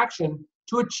plan of action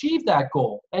to achieve that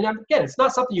goal. And again, it's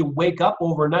not something you wake up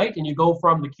overnight and you go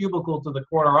from the cubicle to the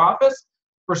corner office.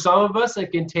 For some of us,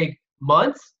 it can take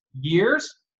months,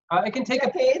 years. It can take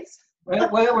decades. Well,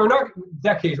 we're not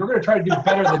decades. We're going to try to do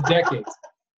better than decades.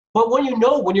 But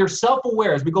when you're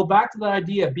self-aware, as we go back to that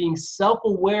idea of being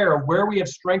self-aware of where we have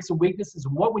strengths and weaknesses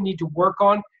and what we need to work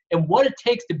on, and what it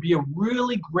takes to be a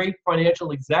really great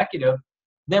financial executive,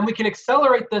 then we can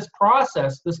accelerate this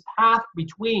process, this path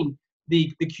between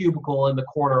the cubicle and the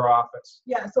corner office.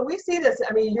 Yeah, so we see this.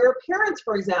 I mean, your appearance,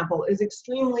 for example, is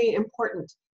extremely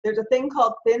important. There's a thing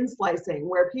called thin slicing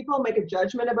where people make a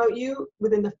judgment about you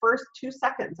within the first 2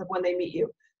 seconds of when they meet you.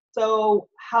 So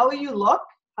how you look,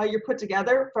 how you're put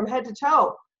together from head to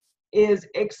toe is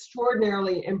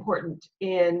extraordinarily important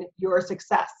in your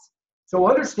success. So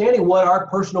understanding what our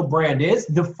personal brand is,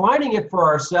 defining it for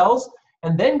ourselves,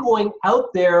 and then going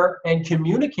out there and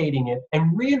communicating it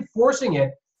and reinforcing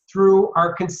it through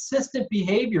our consistent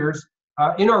behaviors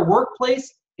in our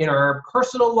workplace, in our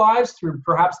personal lives, through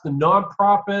perhaps the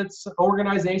nonprofits,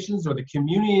 organizations, or the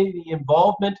community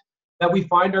involvement that we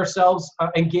find ourselves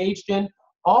engaged in.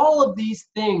 All of these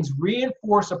things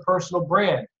reinforce a personal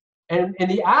brand. And in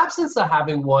the absence of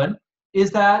having one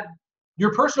is that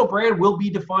your personal brand will be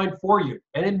defined for you.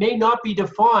 And it may not be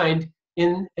defined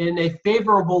in a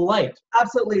favorable light.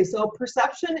 Absolutely. So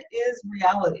perception is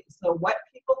reality. So what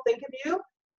people think of you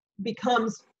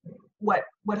becomes what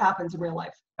happens in real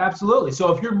life. Absolutely.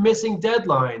 So if you're missing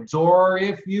deadlines, or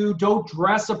if you don't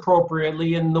dress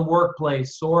appropriately in the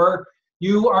workplace, or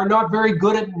you are not very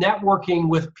good at networking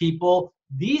with people,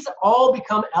 these all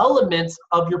become elements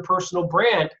of your personal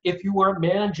brand if you aren't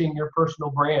managing your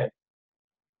personal brand.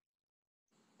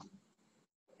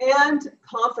 And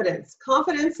confidence.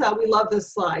 Confidence, we love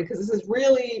this slide because this is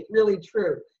really, really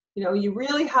true. You know, you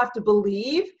really have to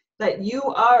believe that you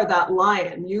are that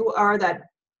lion. You are that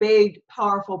big,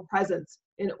 powerful presence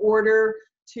in order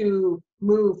to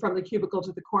move from the cubicle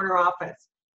to the corner office.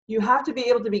 You have to be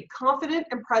able to be confident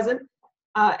and present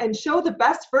and show the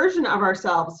best version of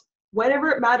ourselves whenever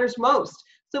it matters most.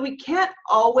 So we can't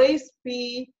always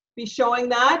be showing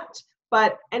that,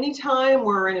 but anytime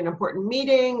we're in an important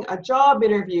meeting, a job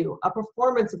interview, a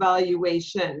performance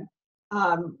evaluation,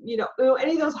 you know,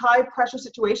 any of those high pressure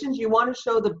situations, you want to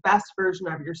show the best version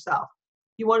of yourself.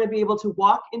 You want to be able to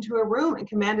walk into a room and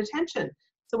command attention.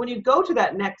 So when you go to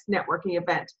that next networking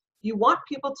event, you want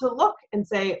people to look and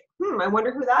say, I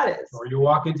wonder who that is. Or you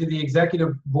walk into the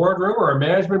executive boardroom or a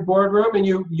management boardroom and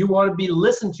you want to be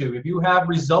listened to. If you have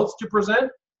results to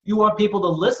present, you want people to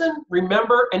listen,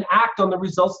 remember, and act on the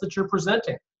results that you're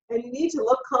presenting. And you need to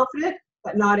look confident,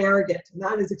 but not arrogant. And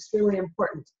that is extremely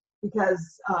important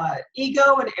because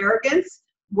ego and arrogance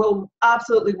will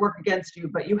absolutely work against you,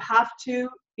 but you have to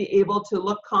be able to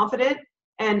look confident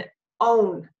and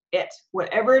own it.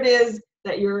 Whatever it is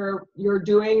that you're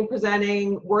doing,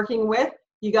 presenting, working with,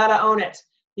 you got to own it.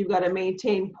 You've got to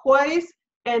maintain poise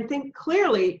and think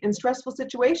clearly in stressful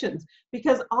situations,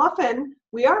 because often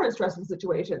we are in stressful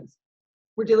situations.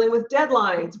 We're dealing with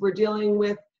deadlines, we're dealing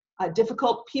with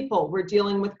difficult people, we're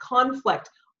dealing with conflict.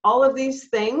 All of these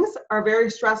things are very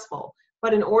stressful,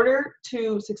 but in order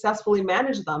to successfully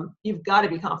manage them, you've got to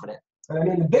be confident. I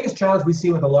mean, the biggest challenge we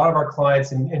see with a lot of our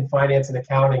clients in finance and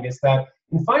accounting is that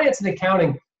in finance and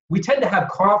accounting, we tend to have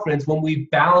confidence when we've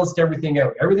balanced everything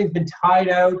out. Everything's been tied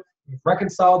out, we've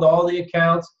reconciled all the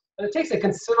accounts, and it takes a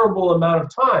considerable amount of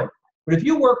time. But if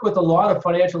you work with a lot of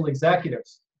financial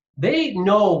executives, they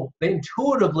know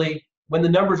intuitively when the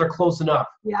numbers are close enough.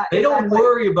 Yeah, they don't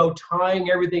worry about tying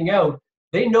everything out.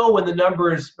 They know when the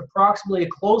number is approximately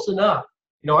close enough.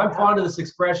 You know, I'm fond of this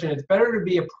expression, it's better to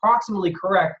be approximately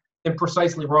correct than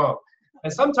precisely wrong.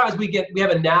 And sometimes we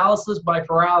have analysis by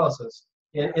paralysis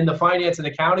in the finance and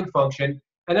accounting function.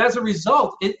 And as a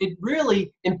result, it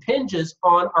really impinges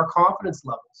on our confidence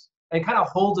levels and kind of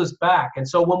holds us back. And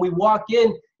so when we walk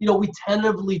in, you know, we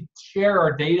tentatively share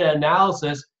our data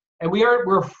analysis, and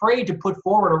we're afraid to put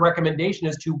forward a recommendation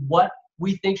as to what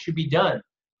we think should be done.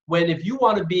 When if you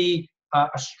want to be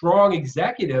a strong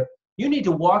executive, you need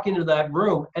to walk into that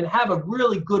room and have a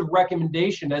really good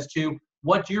recommendation as to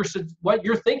what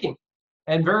you're thinking.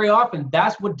 And very often,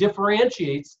 that's what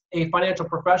differentiates a financial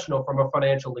professional from a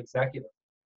financial executive.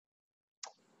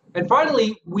 And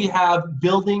finally, we have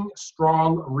building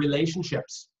strong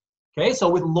relationships. Okay, so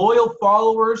with loyal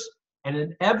followers and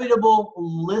an inevitable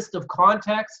list of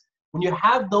contacts, when you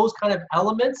have those kind of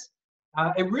elements,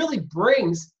 it really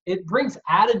brings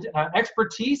added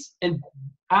expertise and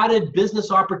added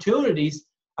business opportunities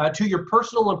to your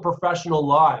personal and professional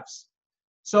lives.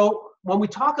 So when we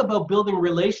talk about building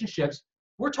relationships,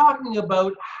 we're talking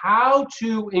about how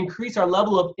to increase our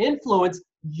level of influence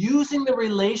using the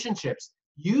relationships,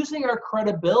 using our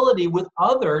credibility with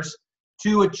others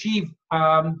to achieve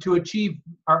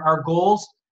our goals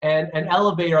and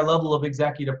elevate our level of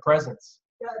executive presence.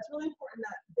 Yeah, it's really important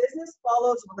that business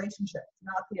follows relationships,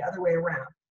 not the other way around.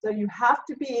 So you have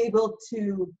to be able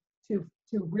to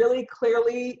to really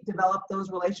clearly develop those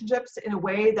relationships in a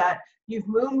way that you've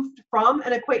moved from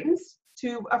an acquaintance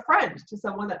to a friend, to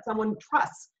someone that someone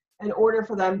trusts, in order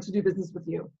for them to do business with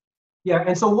you. Yeah,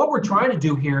 and so what we're trying to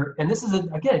do here, and this is,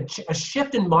 again, a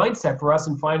shift in mindset for us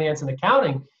in finance and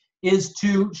accounting, is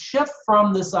to shift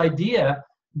from this idea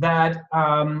that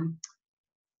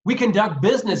we conduct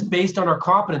business based on our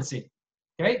competency,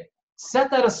 okay? Set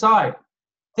that aside.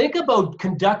 Think about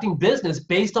conducting business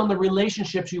based on the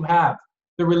relationships you have,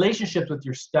 the relationships with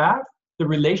your staff, the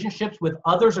relationships with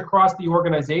others across the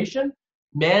organization,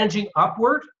 managing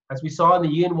upward, as we saw in the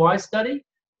E&Y study,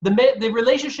 the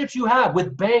relationships you have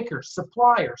with bankers,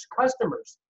 suppliers,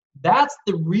 customers. That's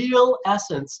the real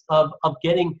essence of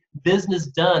getting business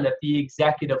done at the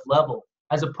executive level,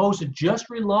 as opposed to just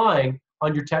relying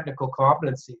on your technical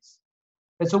competencies.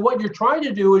 And so what you're trying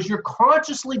to do is you're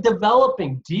consciously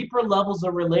developing deeper levels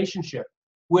of relationship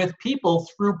with people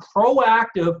through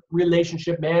proactive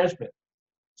relationship management.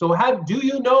 So go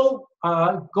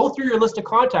through your list of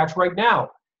contacts right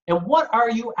now. And what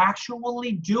are you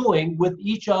actually doing with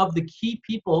each of the key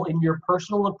people in your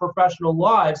personal and professional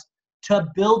lives to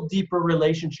build deeper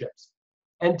relationships?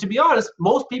 And to be honest,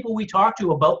 most people we talk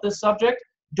to about this subject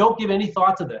don't give any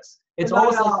thought to this. It's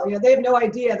almost like, they have no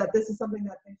idea that this is something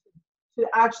that they should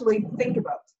actually think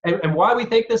about. And why we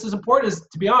think this is important is,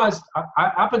 to be honest,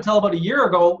 up until about a year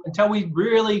ago, until we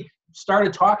really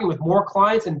started talking with more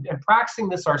clients and practicing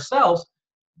this ourselves,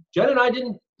 Jen and I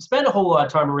didn't spend a whole lot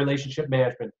of time in relationship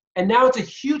management. And now it's a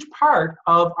huge part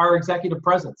of our executive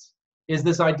presence, is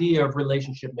this idea of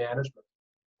relationship management.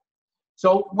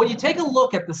 So when you take a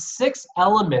look at the 6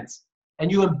 elements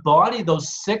and you embody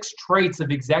those 6 traits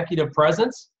of executive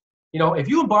presence, if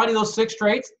you embody those 6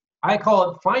 traits, I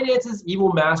call it finance's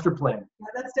evil master plan. Yeah,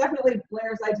 that's definitely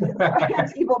Blair's idea, the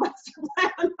finance evil master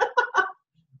plan.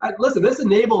 Listen, this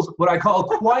enables what I call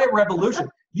a quiet revolution.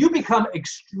 You become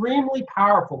extremely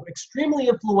powerful, extremely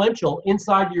influential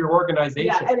inside your organization.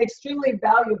 Yeah, and extremely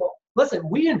valuable. Listen,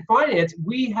 we in finance,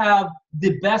 we have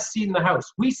the best seat in the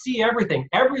house. We see everything.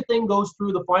 Everything goes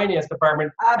through the finance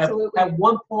department at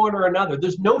one point or another.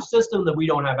 There's no system that we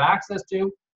don't have access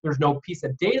to. There's no piece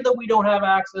of data that we don't have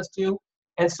access to.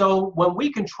 And so when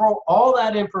we control all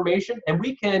that information and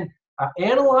we can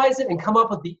analyze it and come up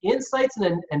with the insights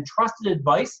and trusted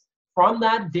advice from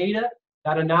that data,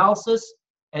 that analysis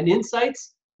and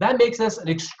insights, that makes us an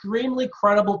extremely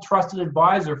credible, trusted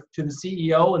advisor to the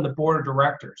CEO and the board of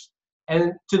directors.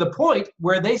 And to the point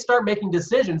where they start making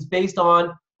decisions based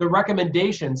on the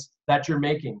recommendations that you're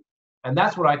making. And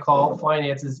that's what I call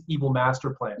finance's evil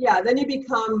master plan. Yeah, then you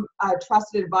become a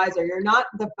trusted advisor. You're not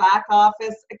the back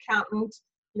office accountant,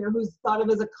 who's thought of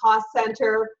as a cost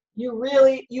center.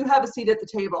 You have a seat at the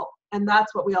table, and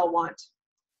that's what we all want.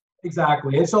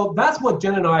 Exactly. And so that's what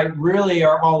Jen and I really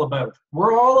are all about.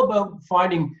 We're all about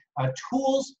finding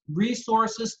tools,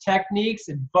 resources, techniques,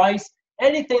 advice,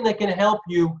 anything that can help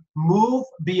you move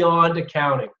beyond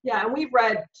accounting. Yeah, and we've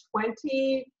read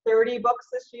 20, 30 books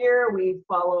this year. We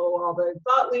follow all the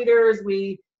thought leaders.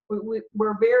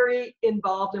 We're very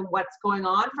involved in what's going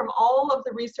on from all of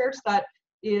the research that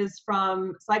is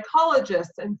from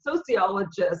psychologists and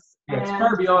sociologists. Yeah, it's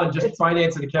far beyond just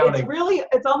finance and accounting.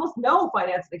 It's almost no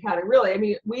finance and accounting, really. I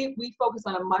mean, we focus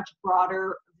on a much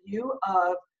broader view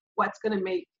of what's going to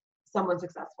make someone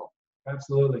successful.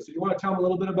 Absolutely. So you want to tell them a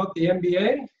little bit about the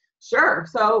MBA? Sure.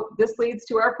 So this leads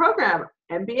to our program,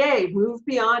 MBA, Move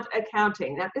Beyond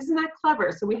Accounting. Now, isn't that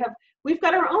clever? So we've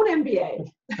got our own MBA.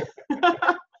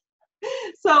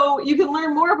 So you can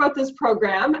learn more about this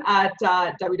program at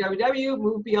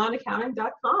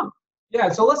www.movebeyondaccounting.com. Yeah,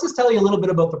 so let's just tell you a little bit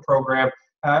about the program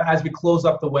as we close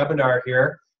up the webinar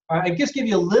here, and just give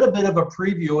you a little bit of a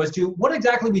preview as to what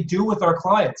exactly we do with our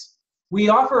clients. We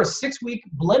offer a 6-week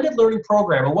blended learning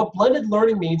program, and what blended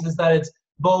learning means is that it's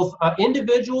both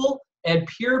individual and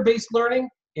peer-based learning.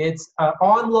 It's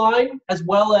online as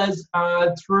well as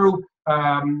through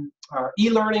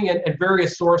e-learning and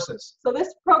various sources. So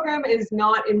this program is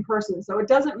not in person, so it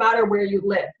doesn't matter where you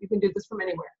live. You can do this from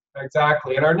anywhere.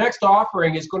 Exactly. And our next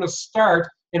offering is going to start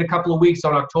in a couple of weeks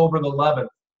on October the 11th.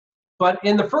 But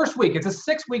in the first week, it's a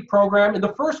 6-week program. In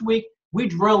the first week, we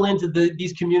drill into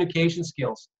these communication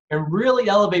skills and really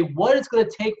elevate what it's going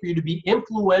to take for you to be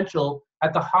influential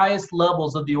at the highest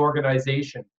levels of the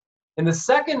organization. In the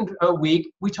second week,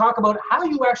 we talk about how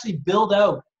you actually build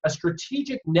out a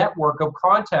strategic network of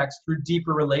contacts through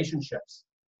deeper relationships.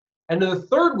 And in the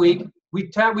third week, we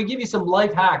give you some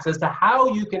life hacks as to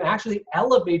how you can actually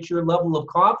elevate your level of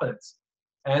confidence.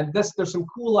 And there's some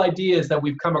cool ideas that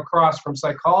we've come across from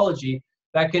psychology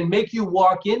that can make you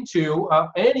walk into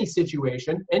any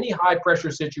situation, any high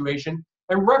pressure situation,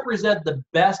 and represent the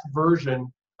best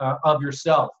version of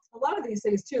yourself. A lot of these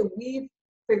things too, we've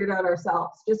figured out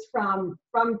ourselves just from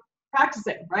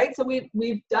practicing, right? So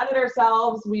we've done it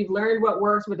ourselves. We've learned what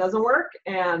works, what doesn't work,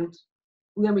 and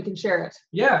then we can share it.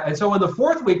 Yeah, and so in the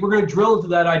fourth week, we're going to drill into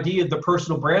that idea of the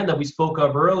personal brand that we spoke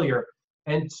of earlier,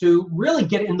 and to really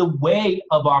get in the way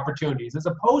of opportunities, as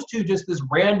opposed to just this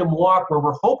random walk where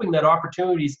we're hoping that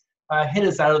opportunities hit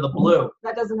us out of the blue.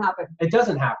 That doesn't happen. It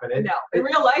doesn't happen. No, in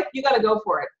real life, you got to go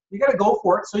for it. You got to go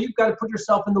for it, so you've got to put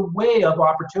yourself in the way of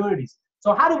opportunities.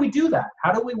 So how do we do that?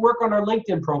 How do we work on our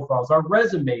LinkedIn profiles, our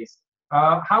resumes,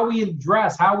 how we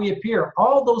dress, how we appear,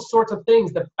 all those sorts of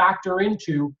things that factor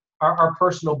into our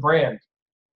personal brand.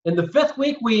 In the fifth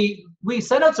week, we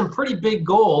set out some pretty big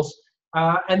goals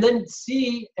and then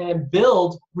see and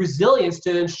build resilience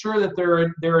to ensure that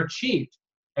they're achieved.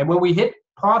 And when we hit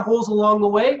potholes along the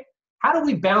way, how do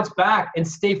we bounce back and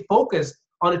stay focused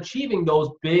on achieving those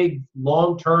big,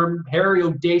 long-term, hairy,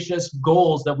 audacious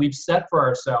goals that we've set for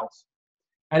ourselves?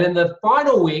 And in the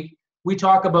final week, we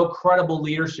talk about credible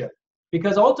leadership.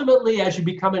 Because ultimately, as you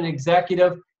become an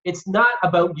executive, it's not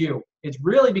about you. It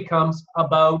really becomes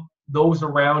about those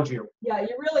around you. Yeah,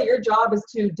 your job is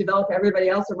to develop everybody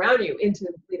else around you into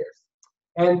leaders.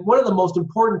 And one of the most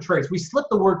important traits, we slip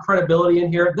the word credibility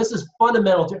in here. This is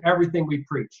fundamental to everything we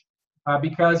preach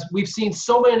because we've seen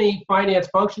so many finance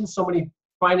functions, so many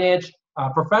finance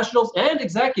professionals and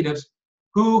executives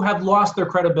who have lost their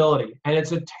credibility. And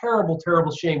it's a terrible,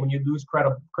 terrible shame when you lose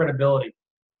credibility.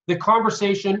 The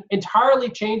conversation entirely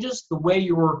changes. The way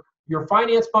your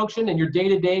finance function and your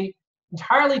day-to-day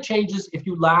entirely changes if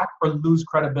you lack or lose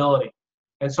credibility.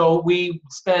 And so we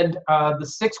spend the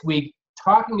 6th week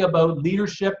talking about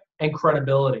leadership and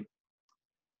credibility.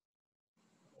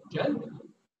 Jen?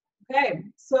 Okay,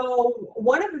 so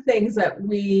one of the things that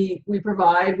we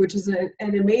provide, which is an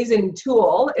amazing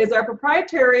tool, is our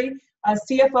proprietary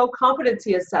CFO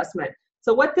competency assessment.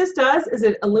 So what this does is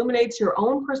it illuminates your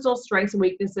own personal strengths and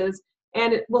weaknesses,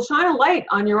 and it will shine a light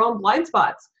on your own blind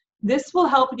spots. This will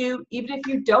help you even if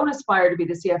you don't aspire to be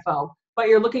the CFO, but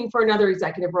you're looking for another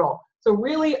executive role. So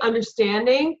really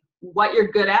understanding what you're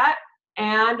good at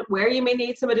and where you may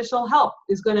need some additional help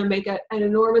is going to make an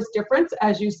enormous difference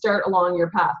as you start along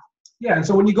your path. Yeah, and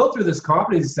so when you go through this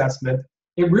competency assessment,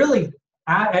 it really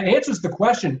answers the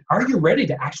question, are you ready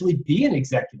to actually be an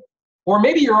executive? Or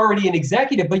maybe you're already an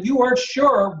executive, but you aren't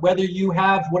sure whether you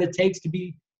have what it takes to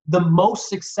be the most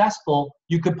successful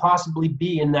you could possibly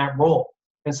be in that role.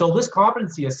 And so this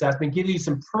competency assessment gives you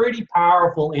some pretty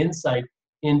powerful insight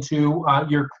into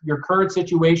your current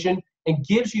situation and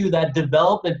gives you that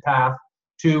development path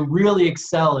to really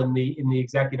excel in the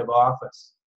executive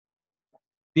office.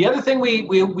 The other thing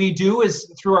we do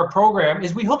is through our program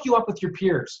is we hook you up with your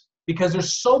peers, because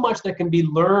there's so much that can be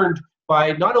learned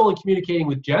by not only communicating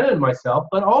with Jenna and myself,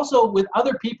 but also with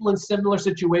other people in similar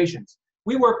situations.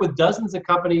 We work with dozens of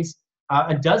companies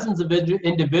and dozens of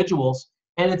individuals,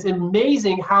 and it's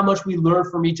amazing how much we learn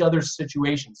from each other's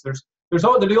situations. There's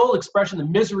the old expression, the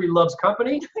misery loves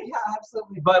company. Yeah,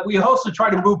 absolutely. But we also try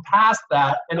to move past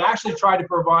that and actually try to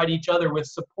provide each other with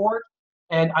support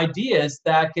and ideas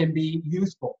that can be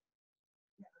useful.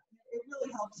 Yeah, it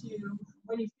really helps you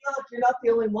when you feel like you're not the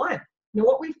only one. You know,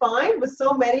 what we find with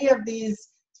so many of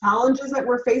these challenges that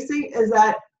we're facing is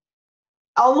that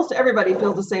almost everybody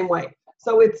feels the same way.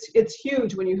 So it's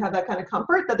huge when you have that kind of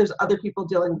comfort that there's other people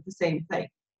dealing with the same thing.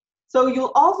 So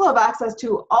you'll also have access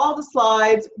to all the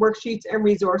slides, worksheets, and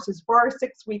resources for our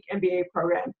 6-week MBA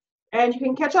program. And you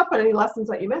can catch up on any lessons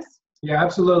that you missed. Yeah,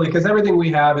 absolutely. Because everything we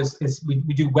have is we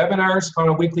do webinars on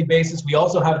a weekly basis. We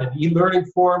also have an e-learning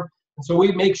form. And so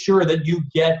we make sure that you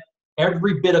get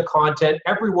every bit of content,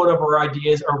 every one of our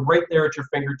ideas are right there at your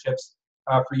fingertips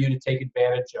for you to take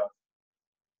advantage of.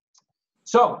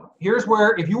 So here's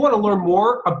where, if you want to learn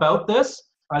more about this,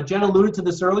 Jen alluded to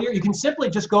this earlier, you can simply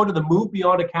just go to the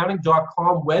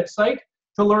movebeyondaccounting.com website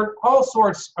to learn all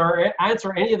sorts or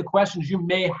answer any of the questions you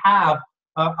may have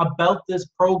about this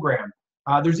program.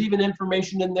 There's even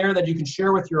information in there that you can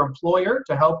share with your employer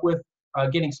to help with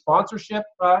getting sponsorship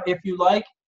if you like.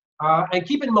 And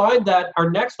keep in mind that our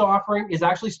next offering is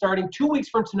actually starting 2 weeks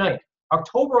from tonight,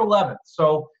 October 11th.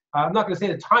 So I'm not going to say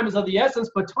the time is of the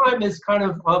essence, but time is kind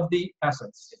of the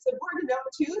essence. It's important to note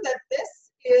too that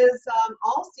this is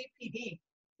all CPD,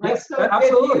 right? Yes, so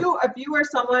absolutely. if you are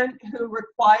someone who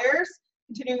requires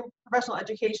continuing professional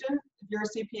education, if you're a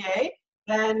CPA,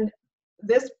 then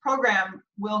this program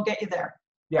will get you there.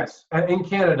 Yes, in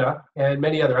Canada and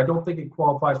many other. I don't think it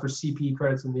qualifies for CPE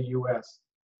credits in the US,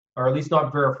 or at least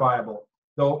not verifiable.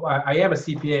 Though I am a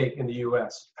CPA in the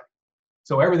US.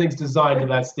 So everything's designed to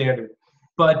that standard.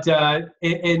 But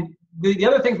the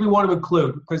other things we want to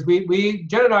include, because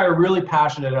Jen and I are really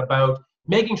passionate about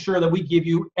making sure that we give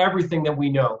you everything that we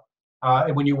know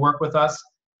when you work with us,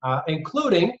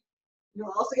 including.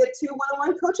 You'll also get 2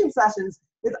 one-on-one coaching sessions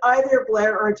with either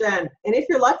Blair or Jen. And if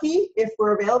you're lucky, if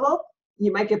we're available,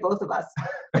 you might get both of us.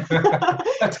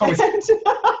 That's always.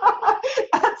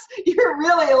 You're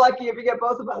really lucky if you get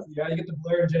both of us. Yeah, you get the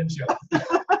Blair and Jen show.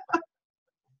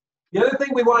 The other thing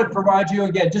we want to provide you,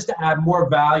 again, just to add more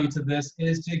value to this,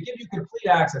 is to give you complete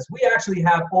access. We actually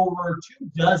have over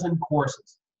 24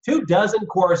 courses. 24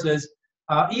 courses,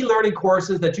 e-learning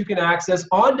courses that you can access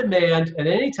on demand at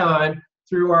any time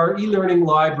through our e-learning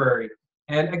library.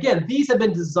 And again, these have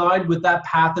been designed with that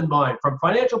path in mind, from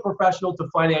financial professional to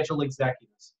financial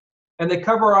executives. And they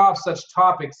cover off such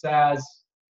topics as,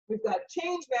 we've got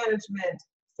change management,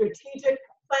 strategic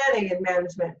planning and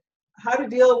management, how to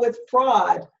deal with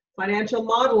fraud, financial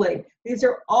modeling. These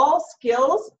are all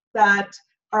skills that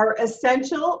are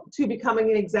essential to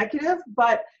becoming an executive,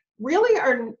 but really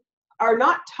are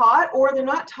not taught, or they're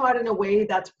not taught in a way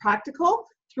that's practical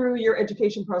through your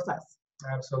education process.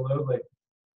 Absolutely.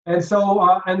 And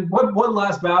so, and one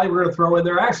last value we're going to throw in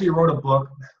there. I actually wrote a book,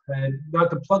 and not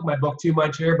to plug my book too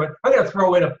much here, but I'm going to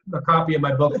throw in a copy of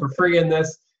my book for free in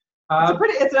this.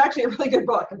 It's actually a really good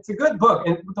book. It's a good book.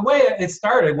 And the way it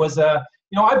started was,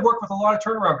 I've worked with a lot of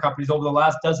turnaround companies over the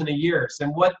last dozen of years.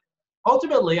 And what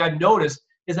ultimately I've noticed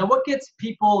is that what gets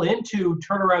people into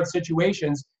turnaround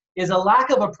situations is a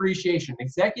lack of appreciation.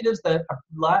 Executives that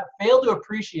fail to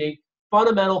appreciate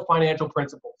fundamental financial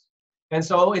principles. And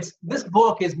so this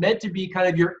book is meant to be kind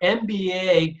of your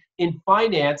MBA in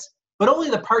finance, but only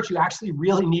the parts you actually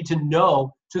really need to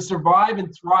know to survive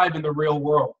and thrive in the real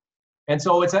world. And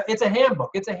so it's a handbook.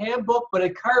 It's a handbook, but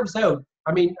it carves out.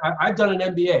 I mean, I've done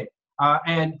an MBA,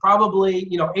 and probably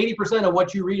 80% of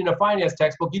what you read in a finance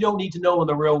textbook you don't need to know in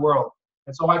the real world.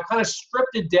 And so I've kind of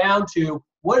stripped it down to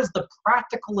what is the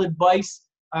practical advice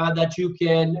that you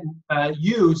can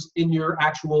use in your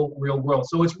actual real world.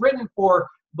 So it's written for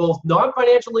both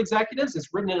non-financial executives. It's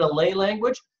written in a lay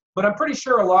language, but I'm pretty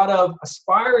sure a lot of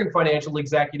aspiring financial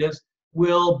executives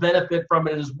will benefit from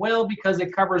it as well, because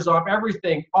it covers off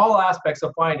everything, all aspects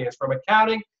of finance, from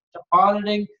accounting to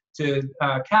auditing to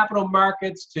capital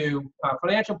markets to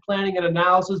financial planning and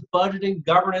analysis, budgeting,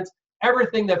 governance,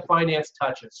 everything that finance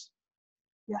touches.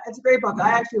 Yeah, it's a great book. I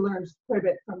actually learned quite a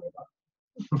bit from the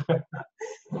book.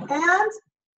 And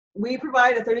we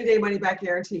provide a 30-day money-back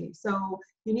guarantee. So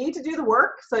you need to do the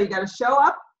work. So you got to show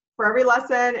up for every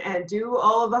lesson and do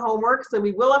all of the homework. So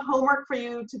we will have homework for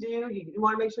you to do. You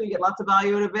want to make sure you get lots of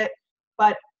value out of it.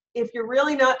 But if you're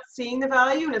really not seeing the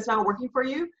value and it's not working for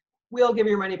you, we'll give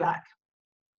your money back.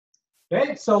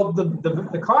 Okay, so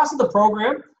the cost of the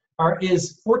program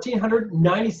is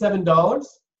 $1,497.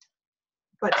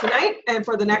 But tonight and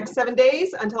for the next 7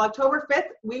 days until October 5th,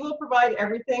 we will provide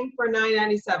everything for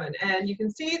 $997. And you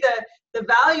can see that the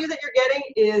value that you're getting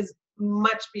is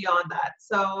much beyond that.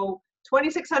 So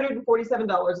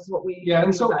 $2,647 is what we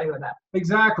value in that.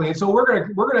 Exactly. And so we're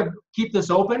gonna keep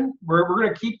this open. We're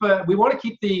gonna keep we want to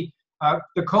keep the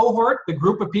cohort, the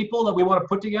group of people that we want to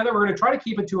put together. We're gonna try to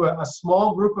keep it to a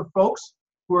small group of folks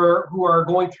who are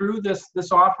going through this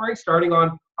offering starting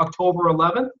on October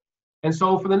 11th. And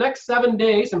so for the next 7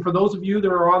 days, and for those of you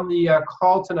that are on the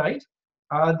call tonight,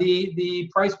 the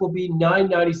price will be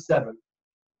 $997.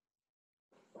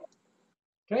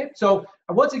 Okay, so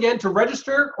once again, to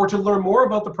register or to learn more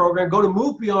about the program, go to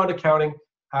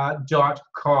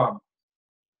movebeyondaccounting.com.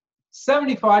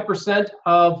 75%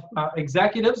 of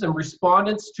executives and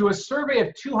respondents to a survey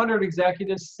of 200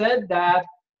 executives said that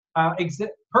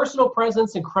personal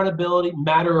presence and credibility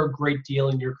matter a great deal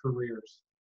in your careers.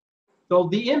 So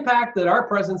the impact that our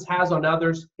presence has on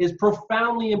others is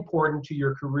profoundly important to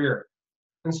your career.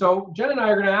 And so Jen and I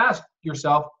are going to ask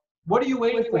yourself, what are you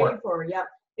waiting for? Waiting for? Yeah.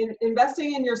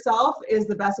 Investing in yourself is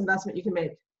the best investment you can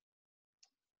make.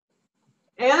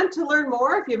 And to learn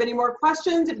more, if you have any more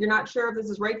questions, if you're not sure if this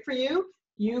is right for you,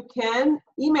 you can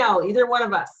email either one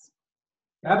of us.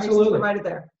 Absolutely. Provided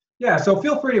there. Yeah, so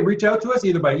feel free to reach out to us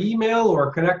either by email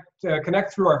or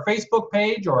connect through our Facebook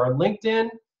page or our LinkedIn.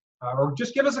 Or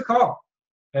just give us a call.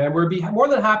 And we'll be more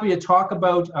than happy to talk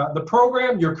about the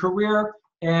program, your career,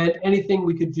 and anything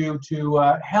we could do to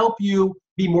help you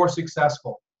be more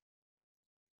successful.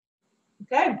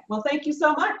 Okay, well, thank you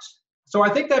so much. So I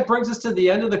think that brings us to the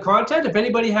end of the content. If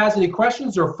anybody has any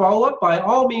questions or follow-up, by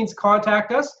all means,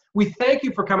 contact us. We thank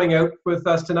you for coming out with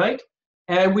us tonight,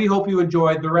 and we hope you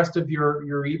enjoyed the rest of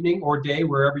your evening or day,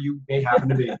 wherever you may happen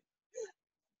to be.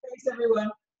 Thanks,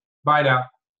 everyone. Bye now.